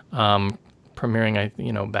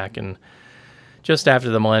premiering, back in just after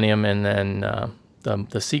the millennium, and then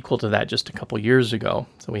the sequel to that just a couple years ago.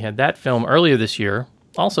 So we had that film earlier this year,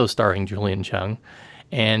 also starring Julian Chung,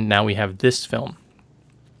 and now we have this film.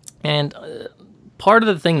 And part of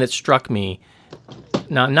the thing that struck me,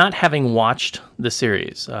 now not having watched the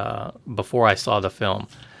series before I saw the film,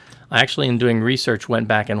 I actually, in doing research, went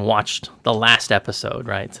back and watched the last episode,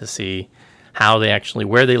 right, to see how they actually,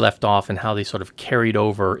 where they left off and how they sort of carried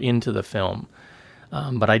over into the film.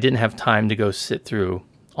 But I didn't have time to go sit through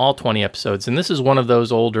all 20 episodes. And this is one of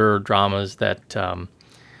those older dramas that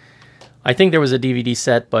I think there was a DVD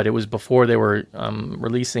set, but it was before they were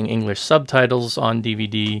releasing English subtitles on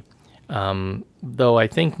DVD. Though I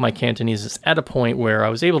think my Cantonese is at a point where I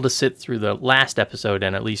was able to sit through the last episode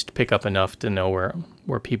and at least pick up enough to know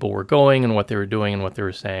where people were going and what they were doing and what they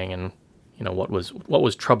were saying and what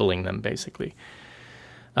was troubling them, basically.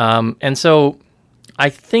 And so I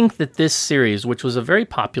think that this series, which was a very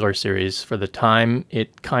popular series for the time,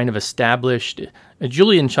 it kind of established...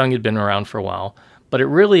 Julian Chung had been around for a while, but it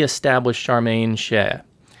really established Charmaine Xie,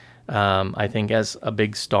 I think, as a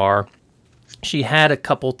big star. She had a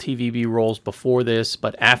couple TVB roles before this,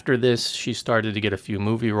 but after this, she started to get a few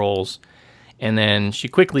movie roles. And then she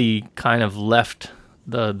quickly kind of left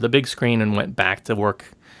the big screen and went back to work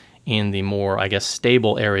in the more, I guess,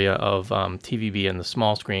 stable area of TVB and the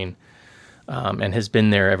small screen, and has been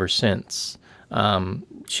there ever since.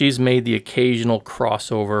 She's made the occasional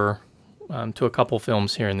crossover to a couple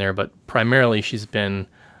films here and there, but primarily she's been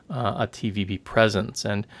a TVB presence.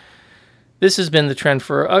 And this has been the trend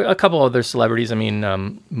for a couple other celebrities. I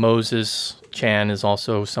mean, Moses Chan is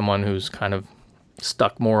also someone who's kind of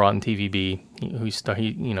stuck more on TVB.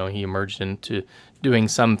 He emerged into doing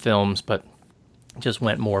some films, but just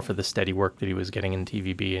went more for the steady work that he was getting in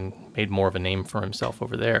TVB and made more of a name for himself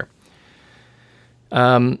over there.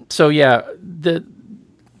 So yeah,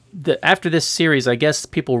 after this series, I guess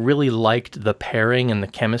people really liked the pairing and the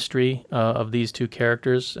chemistry of these two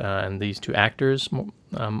characters and these two actors,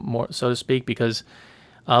 more so to speak, because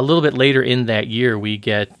a little bit later in that year, we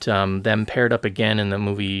get them paired up again in the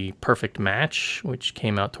movie Perfect Match, which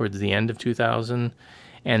came out towards the end of 2000,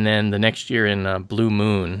 and then the next year in Blue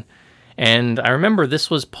Moon. And I remember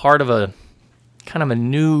this was part of a kind of a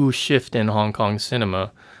new shift in Hong Kong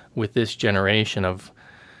cinema with this generation of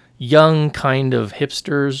young kind of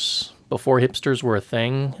hipsters before hipsters were a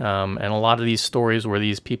thing. And a lot of these stories were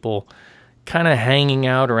these people kind of hanging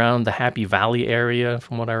out around the Happy Valley area,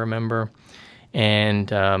 from what I remember. And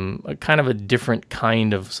kind of a different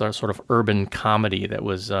kind of sort of urban comedy that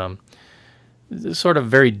was sort of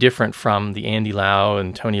very different from the Andy Lau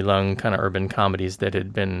and Tony Leung kind of urban comedies that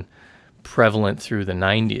had been prevalent through the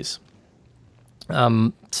 90s.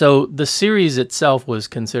 So the series itself was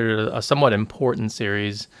considered a somewhat important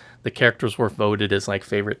series. The characters were voted as like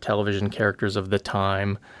favorite television characters of the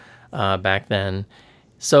time back then.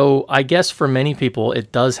 So I guess for many people,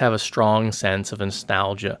 it does have a strong sense of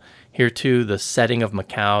nostalgia. Here too, the setting of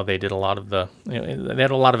Macau, they did a lot of they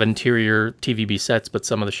had a lot of interior TVB sets, but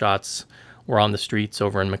some of the shots were on the streets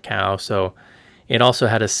over in Macau. So it also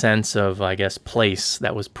had a sense of, I guess, place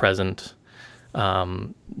that was present.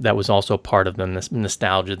 That was also part of the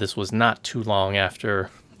nostalgia. This was not too long after,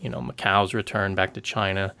 Macau's return back to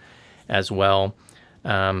China as well.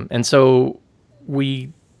 And so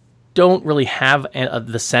we don't really have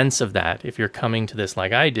the sense of that if you're coming to this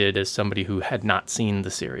like I did as somebody who had not seen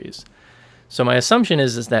the series. So my assumption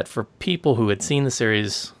is that for people who had seen the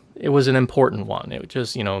series, it was an important one. It was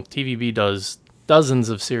just, TVB does dozens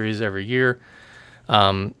of series every year,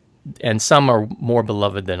 and some are more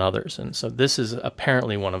beloved than others. And so this is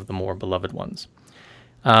apparently one of the more beloved ones.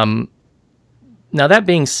 Now, that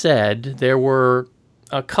being said, there were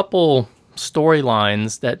a couple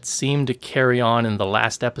storylines that seemed to carry on in the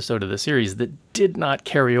last episode of the series that did not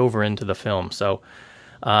carry over into the film. So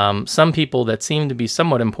some people that seemed to be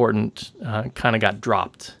somewhat important kind of got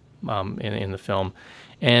dropped in the film.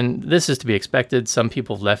 And this is to be expected. Some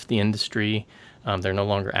people left the industry. They're no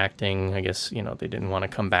longer acting. I guess, they didn't want to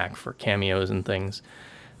come back for cameos and things.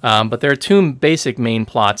 But there are two basic main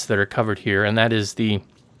plots that are covered here, and that is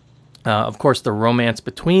of course, the romance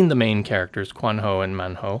between the main characters, Kwan Ho and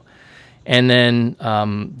Man Ho. And then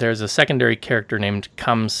there's a secondary character named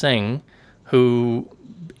Kam Seng, who,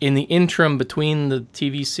 in the interim between the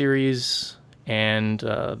TV series and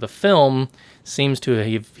the film, seems to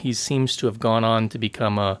have gone on to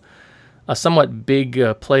become a somewhat big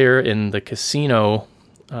player in the casino,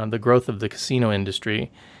 the growth of the casino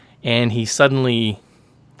industry, and he suddenly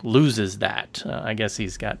loses that. I guess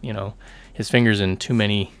he's got his fingers in too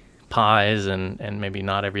many pies, and maybe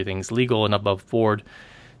not everything's legal and above board.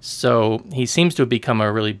 So he seems to have become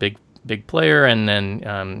a really big player, and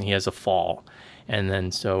then he has a fall, and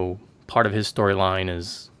then so part of his storyline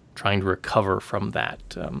is trying to recover from that.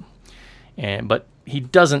 But he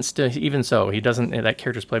doesn't. Even so, he doesn't. That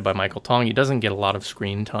character's played by Michael Tong. He doesn't get a lot of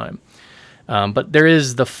screen time. But there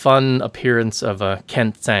is the fun appearance of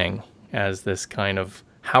Kent Tsang as this kind of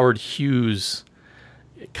Howard Hughes,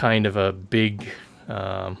 kind of a big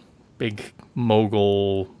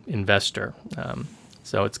mogul investor.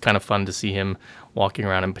 So it's kind of fun to see him walking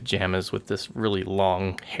around in pajamas with this really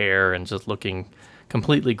long hair and just looking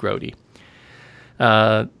completely grody.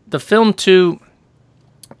 The film, too,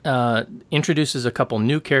 introduces a couple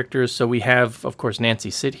new characters. So we have, of course, Nancy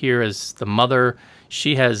Sit here as the mother.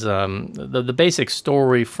 She has the basic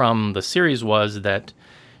story from the series was that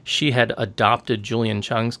she had adopted Julian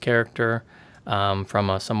Chung's character from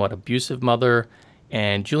a somewhat abusive mother,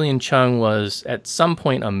 and Julian Chung was at some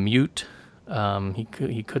point a mute.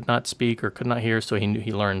 He could not speak or could not hear, so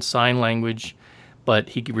he learned sign language, but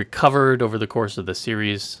he recovered over the course of the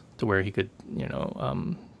series to where he could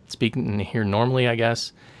speak and hear normally, I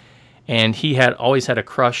guess. And he had always had a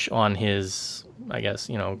crush on his, I guess,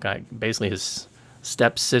 basically his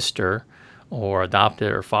stepsister or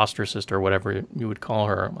adopted or foster sister, or whatever you would call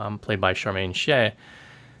her, played by Charmaine Shea.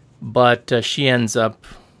 But she ends up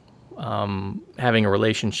having a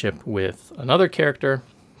relationship with another character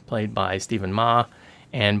played by Stephen Ma.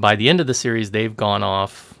 And by the end of the series, they've gone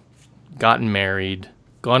off, gotten married,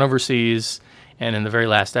 gone overseas. And in the very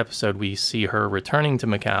last episode, we see her returning to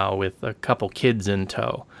Macau with a couple kids in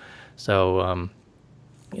tow. So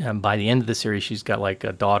by the end of the series, she's got like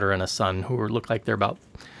a daughter and a son who look like they're about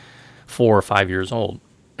 4 or 5 years old.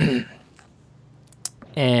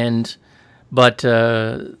 But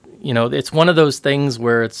it's one of those things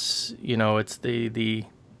where it's the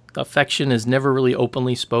affection is never really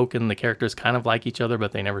openly spoken. The characters kind of like each other,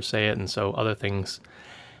 but they never say it. And so other things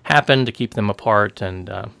happen to keep them apart, and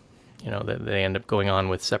they end up going on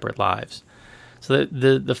with separate lives. So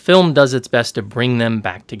the film does its best to bring them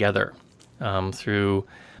back together through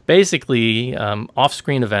basically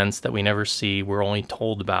off-screen events that we never see, we're only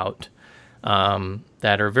told about,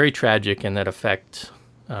 that are very tragic and that affect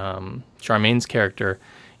Charmaine's character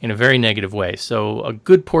in a very negative way. So a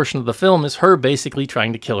good portion of the film is her basically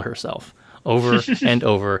trying to kill herself over and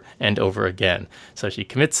over and over again. So she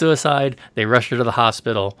commits suicide, they rush her to the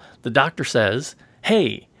hospital. The doctor says,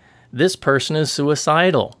 "Hey, this person is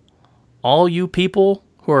suicidal. All you people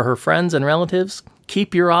who are her friends and relatives,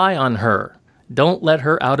 keep your eye on her. Don't let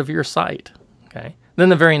her out of your sight." Okay. Then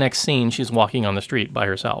the very next scene, she's walking on the street by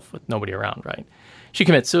herself with nobody around, right? She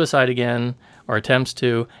commits suicide again, or attempts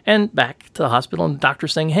to, and back to the hospital, and the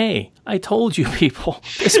doctor's saying, "Hey, I told you people,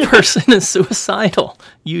 this person is suicidal.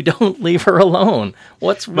 You don't leave her alone.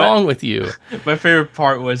 What's wrong with you?" My favorite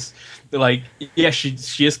part was, she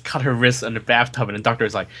just cut her wrist in the bathtub, and the doctor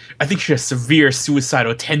is like, "I think she has severe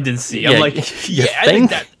suicidal tendency." I'm like, I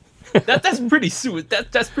think that's pretty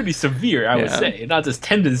that's pretty severe, I would say. Not just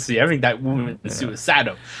tendency. I think that woman is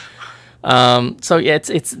suicidal. It's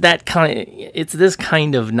this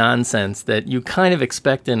kind of nonsense that you kind of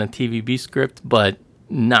expect in a TVB script, but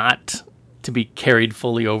not to be carried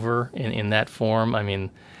fully over in that form. I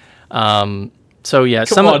mean, there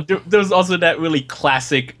was also that really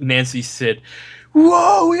classic Nancy Sid,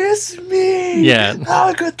 "Woe is me! Yeah,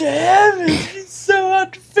 how could the heavens be so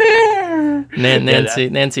unfair?"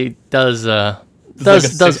 Nancy does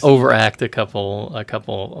overact a couple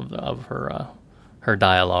of her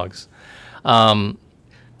dialogues.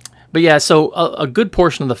 But yeah, so a good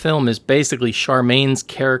portion of the film is basically Charmaine's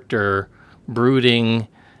character brooding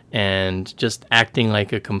and just acting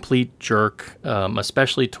like a complete jerk,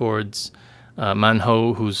 especially towards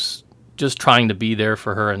Man-ho, who's just trying to be there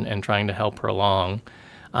for her and trying to help her along.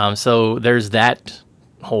 So there's that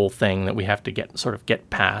whole thing that we have to get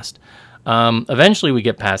past. Eventually we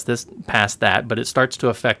get past that, but it starts to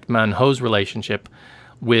affect Man-ho's relationship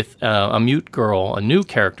with a mute girl, a new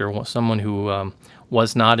character, someone who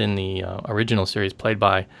was not in the original series, played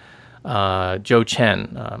by Jo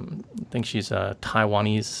Chen. I think she's a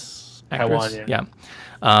Taiwanese actress. Taiwan,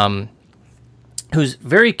 yeah. Who's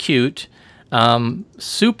very cute,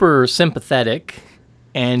 super sympathetic,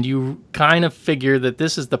 and you kind of figure that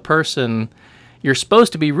this is the person you're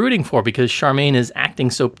supposed to be rooting for because Charmaine is acting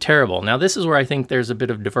so terrible. Now, this is where I think there's a bit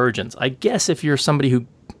of divergence. I guess if you're somebody who,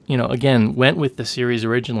 again, went with the series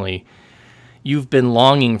originally, you've been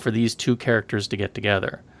longing for these two characters to get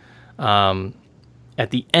together. At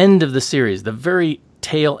the end of the series, the very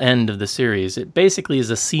tail end of the series, it basically is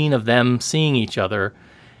a scene of them seeing each other.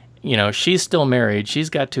 She's still married. She's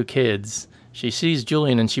got 2 kids. She sees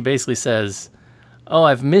Julian and she basically says, "Oh,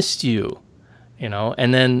 I've missed you,"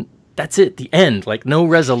 and then that's it, the end, like no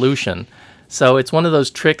resolution. So it's one of those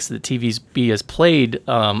tricks that TVB has played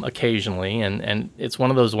occasionally, and it's one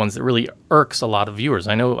of those ones that really irks a lot of viewers.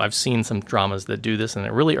 I know I've seen some dramas that do this, and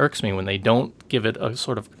it really irks me when they don't give it a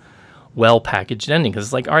sort of well-packaged ending, because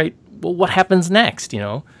it's like, all right, well, what happens next,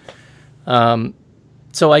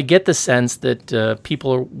 So I get the sense that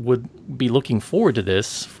people would be looking forward to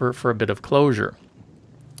this for a bit of closure.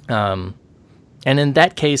 And in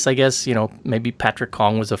that case, I guess, maybe Patrick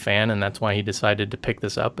Kong was a fan, and that's why he decided to pick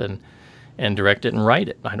this up and direct it and write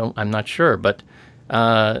it. I'm not sure, but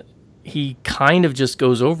he kind of just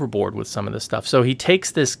goes overboard with some of this stuff. So he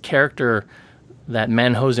takes this character that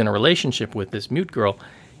Man-ho's in a relationship with, this mute girl,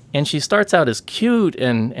 and she starts out as cute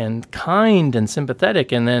and kind and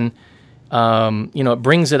sympathetic, and then it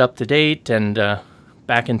brings it up to date. And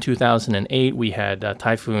back in 2008, we had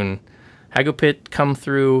Typhoon Hagupit come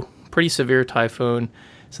through, pretty severe typhoon.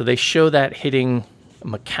 So they show that hitting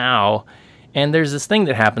Macau, and there's this thing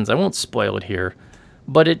that happens. I won't spoil it here,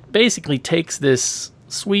 but it basically takes this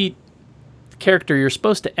sweet character you're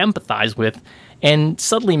supposed to empathize with and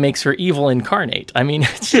suddenly makes her evil incarnate. I mean,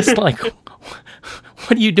 it's just like,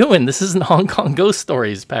 what are you doing? This isn't Hong Kong Ghost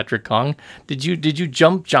Stories, Patrick Kong. Did you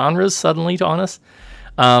jump genres suddenly on us?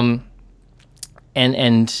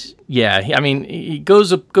 And yeah, I mean, he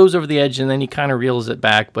goes over the edge and then he kind of reels it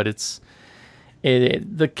back, but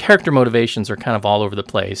the character motivations are kind of all over the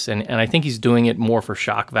place, and I think he's doing it more for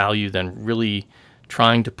shock value than really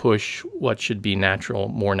trying to push what should be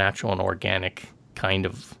more natural and organic kind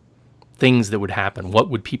of things that would happen. What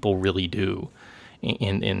would people really do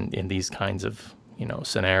in these kinds of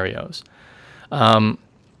scenarios?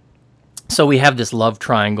 So we have this love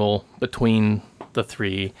triangle between the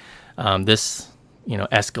three. This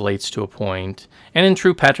escalates to a point, and in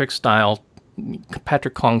true Patrick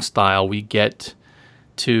Kong style, we get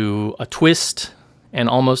to a twist, and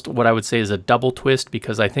almost what I would say is a double twist,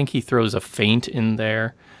 because I think he throws a feint in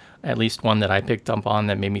there, at least one that I picked up on,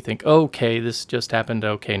 that made me think, okay, this just happened,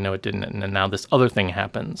 okay, no, it didn't, and then now this other thing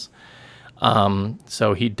happens.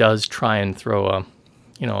 So he does try and throw a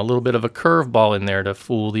little bit of a curveball in there to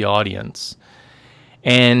fool the audience.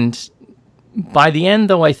 And by the end,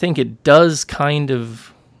 though, I think it does kind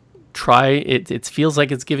of try, it feels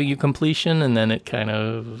like it's giving you completion, and then it kind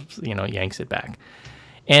of, yanks it back.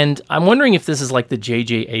 And I'm wondering if this is like the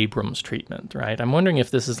J.J. Abrams treatment, right? I'm wondering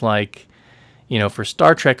if this is like, for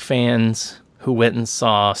Star Trek fans who went and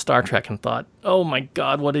saw Star Trek and thought, oh my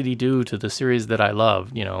God, what did he do to the series that I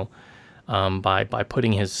love, by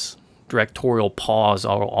putting his directorial paws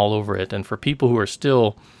all over it. And for people who are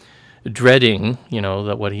still dreading,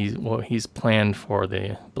 that what he's planned for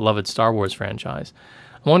the beloved Star Wars franchise,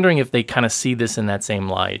 I'm wondering if they kind of see this in that same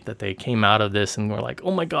light, that they came out of this and were like,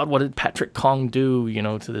 oh my God, what did Patrick Kong do,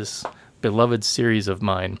 to this beloved series of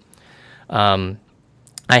mine? I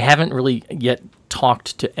haven't really yet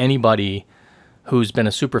talked to anybody who's been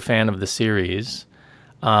a super fan of the series,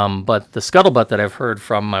 but the scuttlebutt that I've heard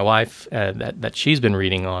from my wife that she's been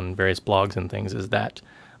reading on various blogs and things is that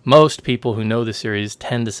most people who know the series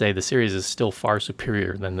tend to say the series is still far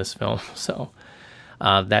superior than this film. So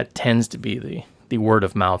that tends to be the word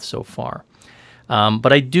of mouth so far.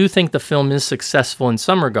 But I do think the film is successful in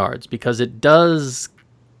some regards, because it does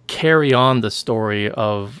carry on the story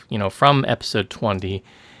of, from episode 20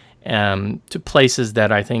 to places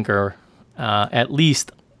that I think are at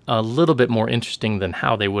least a little bit more interesting than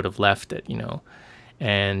how they would have left it,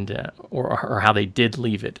 and or how they did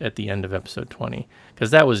leave it at the end of episode 20,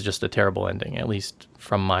 because that was just a terrible ending, at least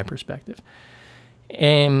from my perspective.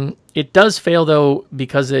 It does fail, though,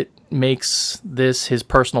 because it makes this his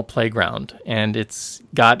personal playground, and it's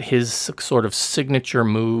got his sort of signature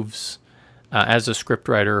moves as a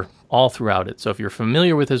scriptwriter all throughout it. So if you're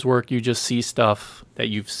familiar with his work, you just see stuff that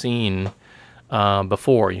you've seen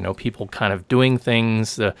before. People kind of doing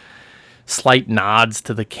things, slight nods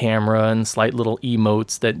to the camera and slight little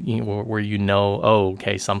emotes that where oh,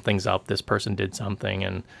 okay, something's up. This person did something,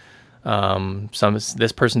 and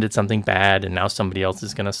this person did something bad, and now somebody else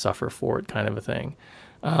is going to suffer for it, kind of a thing.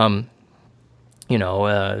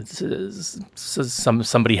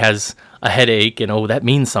 Somebody has a headache, and that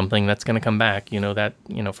means something that's going to come back.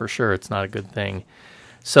 For sure it's not a good thing.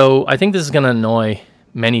 So I think this is going to annoy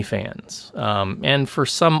many fans, and for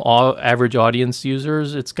some average audience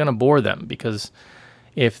users, it's going to bore them, because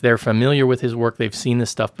if they're familiar with his work, they've seen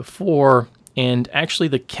this stuff before, and actually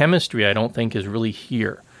the chemistry I don't think is really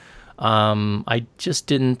here. I just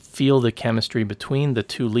didn't feel the chemistry between the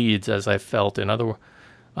two leads as I felt in other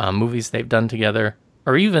movies they've done together,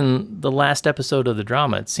 or even the last episode of the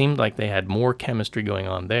drama. It seemed like they had more chemistry going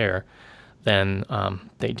on there than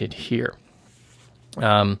they did here.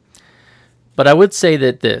 But I would say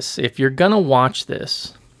that if you're going to watch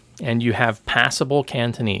this and you have passable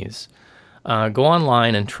Cantonese, go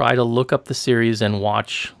online and try to look up the series and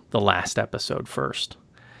watch the last episode first.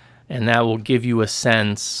 And that will give you a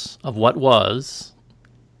sense of what was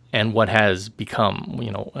and what has become,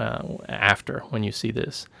 after, when you see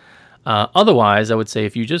this. Otherwise, I would say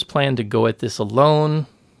if you just plan to go at this alone,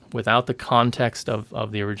 without the context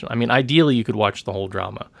of the original, ideally you could watch the whole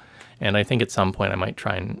drama. And I think at some point I might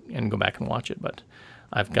try and go back and watch it, but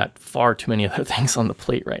I've got far too many other things on the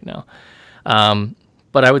plate right now.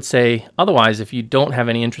 But I would say, otherwise, if you don't have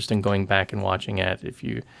any interest in going back and watching it, if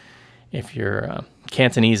your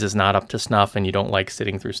Cantonese is not up to snuff and you don't like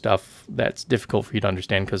sitting through stuff that's difficult for you to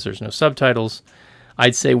understand because there's no subtitles,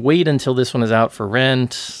 I'd say wait until this one is out for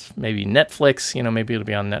rent, maybe Netflix. Maybe it'll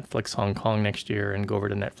be on Netflix Hong Kong next year, and go over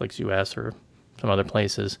to Netflix US or some other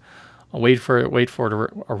places. I'll wait for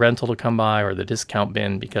a rental to come by, or the discount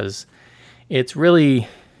bin, because it's really,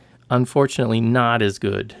 unfortunately, not as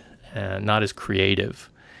good, not as creative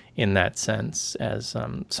in that sense as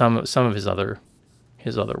some of his other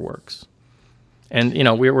works. And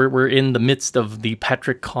we're in the midst of the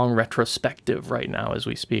Patrick Kong retrospective right now as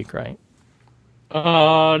we speak, right?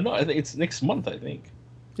 No, I think it's next month. I think.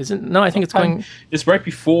 Isn't? No, I think it's going. It's right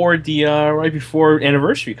before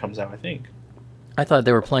anniversary comes out, I think. I thought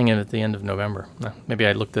they were playing it at the end of November. No, maybe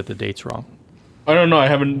I looked at the dates wrong. I don't know. I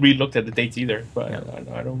haven't re-looked at the dates either, but yeah.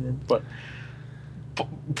 I don't remember. But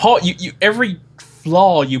Paul, you every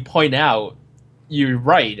flaw you point out, you're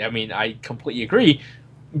right. I completely agree.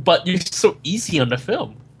 But you're so easy on the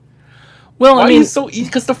film. Well, Why are you so easy?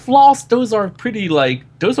 Because the flaws, those are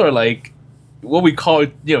what we call,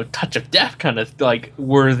 touch of death kind of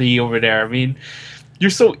worthy over there. You're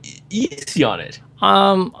so easy on it.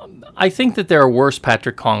 I think that there are worse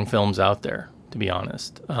Patrick Kong films out there, to be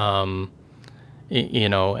honest. And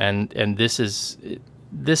this is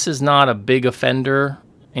not a big offender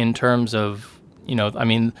in terms of,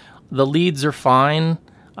 the leads are fine.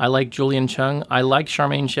 I like Julian Chung. I like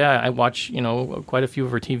Charmaine Chia. I watch, quite a few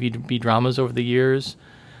of her TV dramas over the years.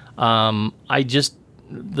 The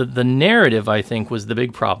narrative, I think, was the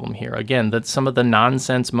big problem here. Again, that's some of the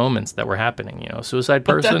nonsense moments that were happening. Suicide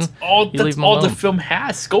person. That's all the film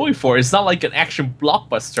has going for it. It's not like an action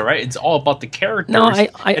blockbuster, right? It's all about the characters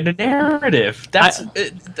and the narrative.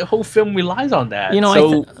 The whole film relies on that.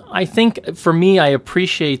 I think for me, I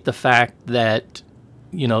appreciate the fact that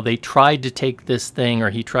they tried to take this thing, or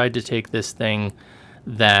he tried to take this thing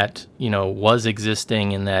that was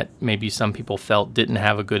existing and that maybe some people felt didn't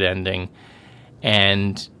have a good ending,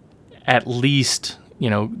 and at least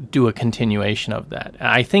do a continuation of that.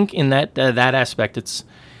 I think in that aspect, it's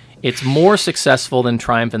more successful than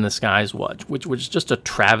Triumph in the Skies was, which was just a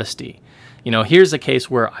travesty. Here's a case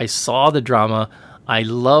where I saw the drama, I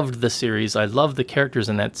loved the series, I loved the characters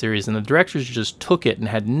in that series, and the directors just took it and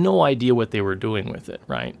had no idea what they were doing with it.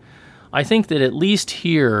 Right? I think that at least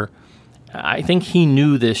here, I think he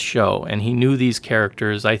knew this show and he knew these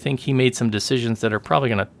characters. I think he made some decisions that are probably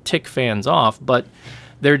going to tick fans off, but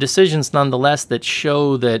they're decisions nonetheless that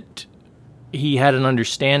show that he had an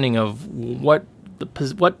understanding of where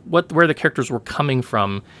the characters were coming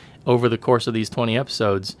from over the course of these 20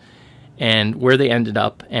 episodes, and where they ended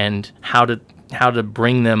up, and how to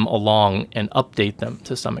bring them along and update them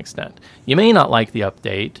to some extent. You may not like the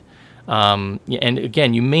update. And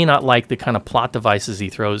again, you may not like the kind of plot devices he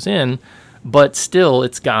throws in, but still,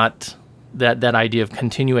 it's got that idea of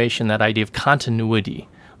continuation, that idea of continuity,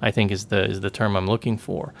 I think is the term I'm looking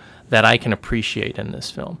for, that I can appreciate in this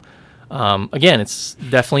film. Again, it's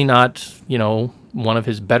definitely not, one of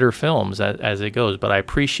his better films as it goes, but I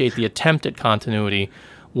appreciate the attempt at continuity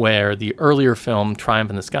where the earlier film, Triumph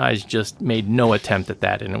in the Skies, just made no attempt at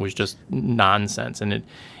that, and it was just nonsense, and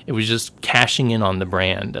it was just cashing in on the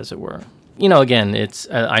brand, as it were. Again, it's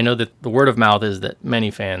I know that the word of mouth is that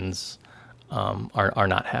many fans are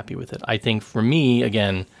not happy with it. I think for me,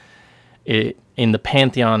 again, in the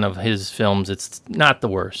pantheon of his films, it's not the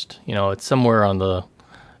worst. It's somewhere on the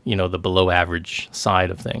the below average side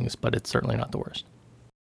of things, but it's certainly not the worst.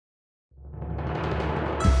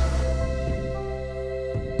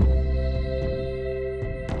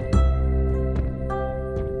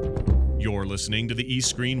 You're listening to the East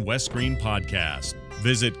Screen West Screen podcast.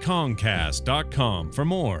 Visit Kongcast.com for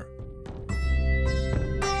more.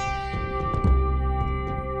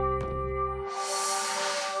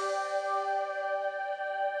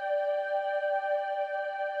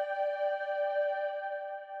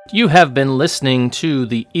 You have been listening to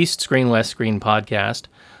the East Screen West Screen podcast.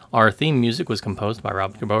 Our theme music was composed by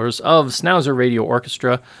Rob Cabores of Schnauzer Radio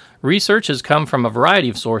Orchestra. Research has come from a variety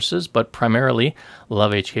of sources, but primarily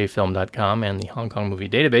lovehkfilm.com and the Hong Kong Movie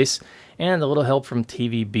Database, and a little help from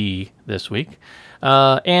TVB this week.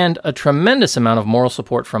 And a tremendous amount of moral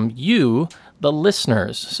support from you, the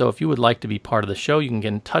listeners. So if you would like to be part of the show, you can get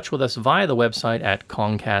in touch with us via the website at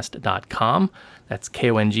kongcast.com. That's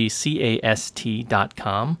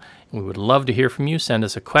KONGCAST.com. And we would love to hear from you. Send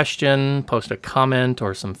us a question, post a comment,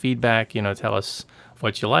 or some feedback. Tell us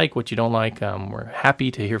what you like, what you don't like. We're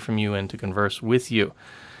happy to hear from you and to converse with you.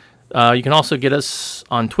 You can also get us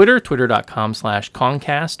on Twitter,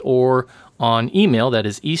 twitter.com/Kongcast, or on email, that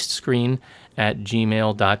is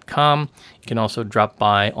eastscreen@gmail.com. You can also drop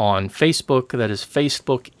by on Facebook, that is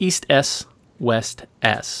Facebook East S West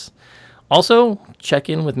S. Also, check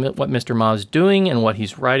in with what Mr. Ma's doing and what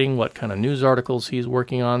he's writing, what kind of news articles he's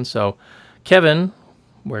working on. So, Kevin,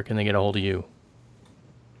 where can they get a hold of you?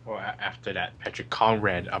 Well, after that Patrick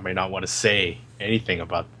Conrad, I may not want to say anything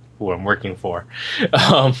about who I'm working for.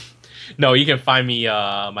 No, you can find me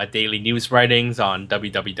my daily news writings on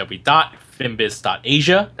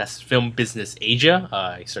www.filmbiz.asia. That's Film Business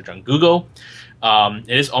Asia. You search on Google.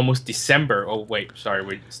 It is almost December. Oh, wait, sorry,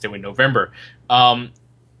 we're still in November.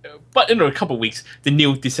 But in a couple of weeks, the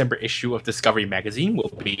new December issue of Discovery Magazine will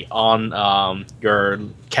be on your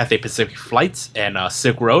Cathay Pacific flights and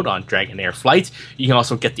Silk Road on Dragon Air flights. You can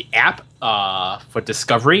also get the app for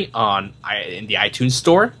Discovery in the iTunes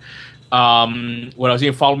Store. What else? You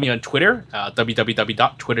can follow me on Twitter,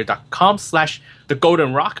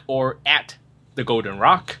 www.twitter.com/thegoldenrock or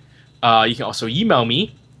 @thegoldenrock. You can also email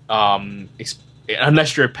me,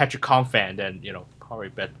 unless you're a Patrick Kong fan, then probably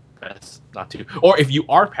best not to. Or if you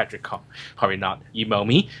are Patrick Kong, probably not. Email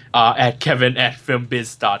me at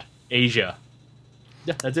kevin@filmbiz.asia.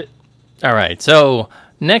 Yeah, that's it. All right, so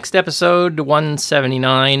next episode,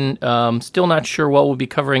 179. Still not sure what we'll be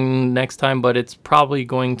covering next time, but it's probably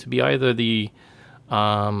going to be either the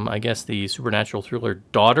supernatural thriller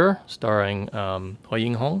Daughter, starring Hoi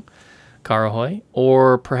Ying Hong, Kara Hoi,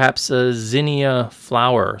 or perhaps Zinnia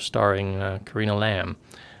Flower, starring Karina Lam,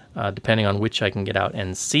 depending on which I can get out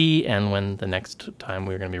and see and when the next time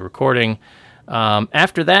we're going to be recording.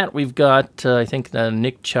 After that, we've got, I think,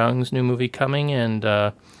 Nick Chung's new movie coming, and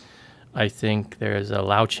I think there's a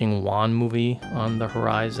Lau Ching-wan movie on the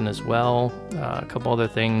horizon as well. A couple other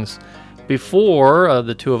things before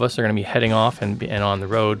the two of us are going to be heading off and on the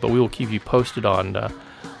road, but we will keep you posted on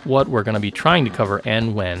what we're going to be trying to cover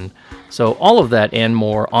and when. So all of that and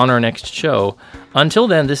more on our next show. Until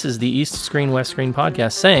then, this is the East Screen West Screen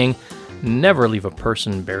podcast saying, never leave a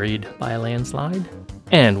person buried by a landslide,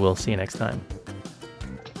 and we'll see you next time.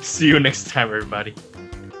 See you next time, everybody.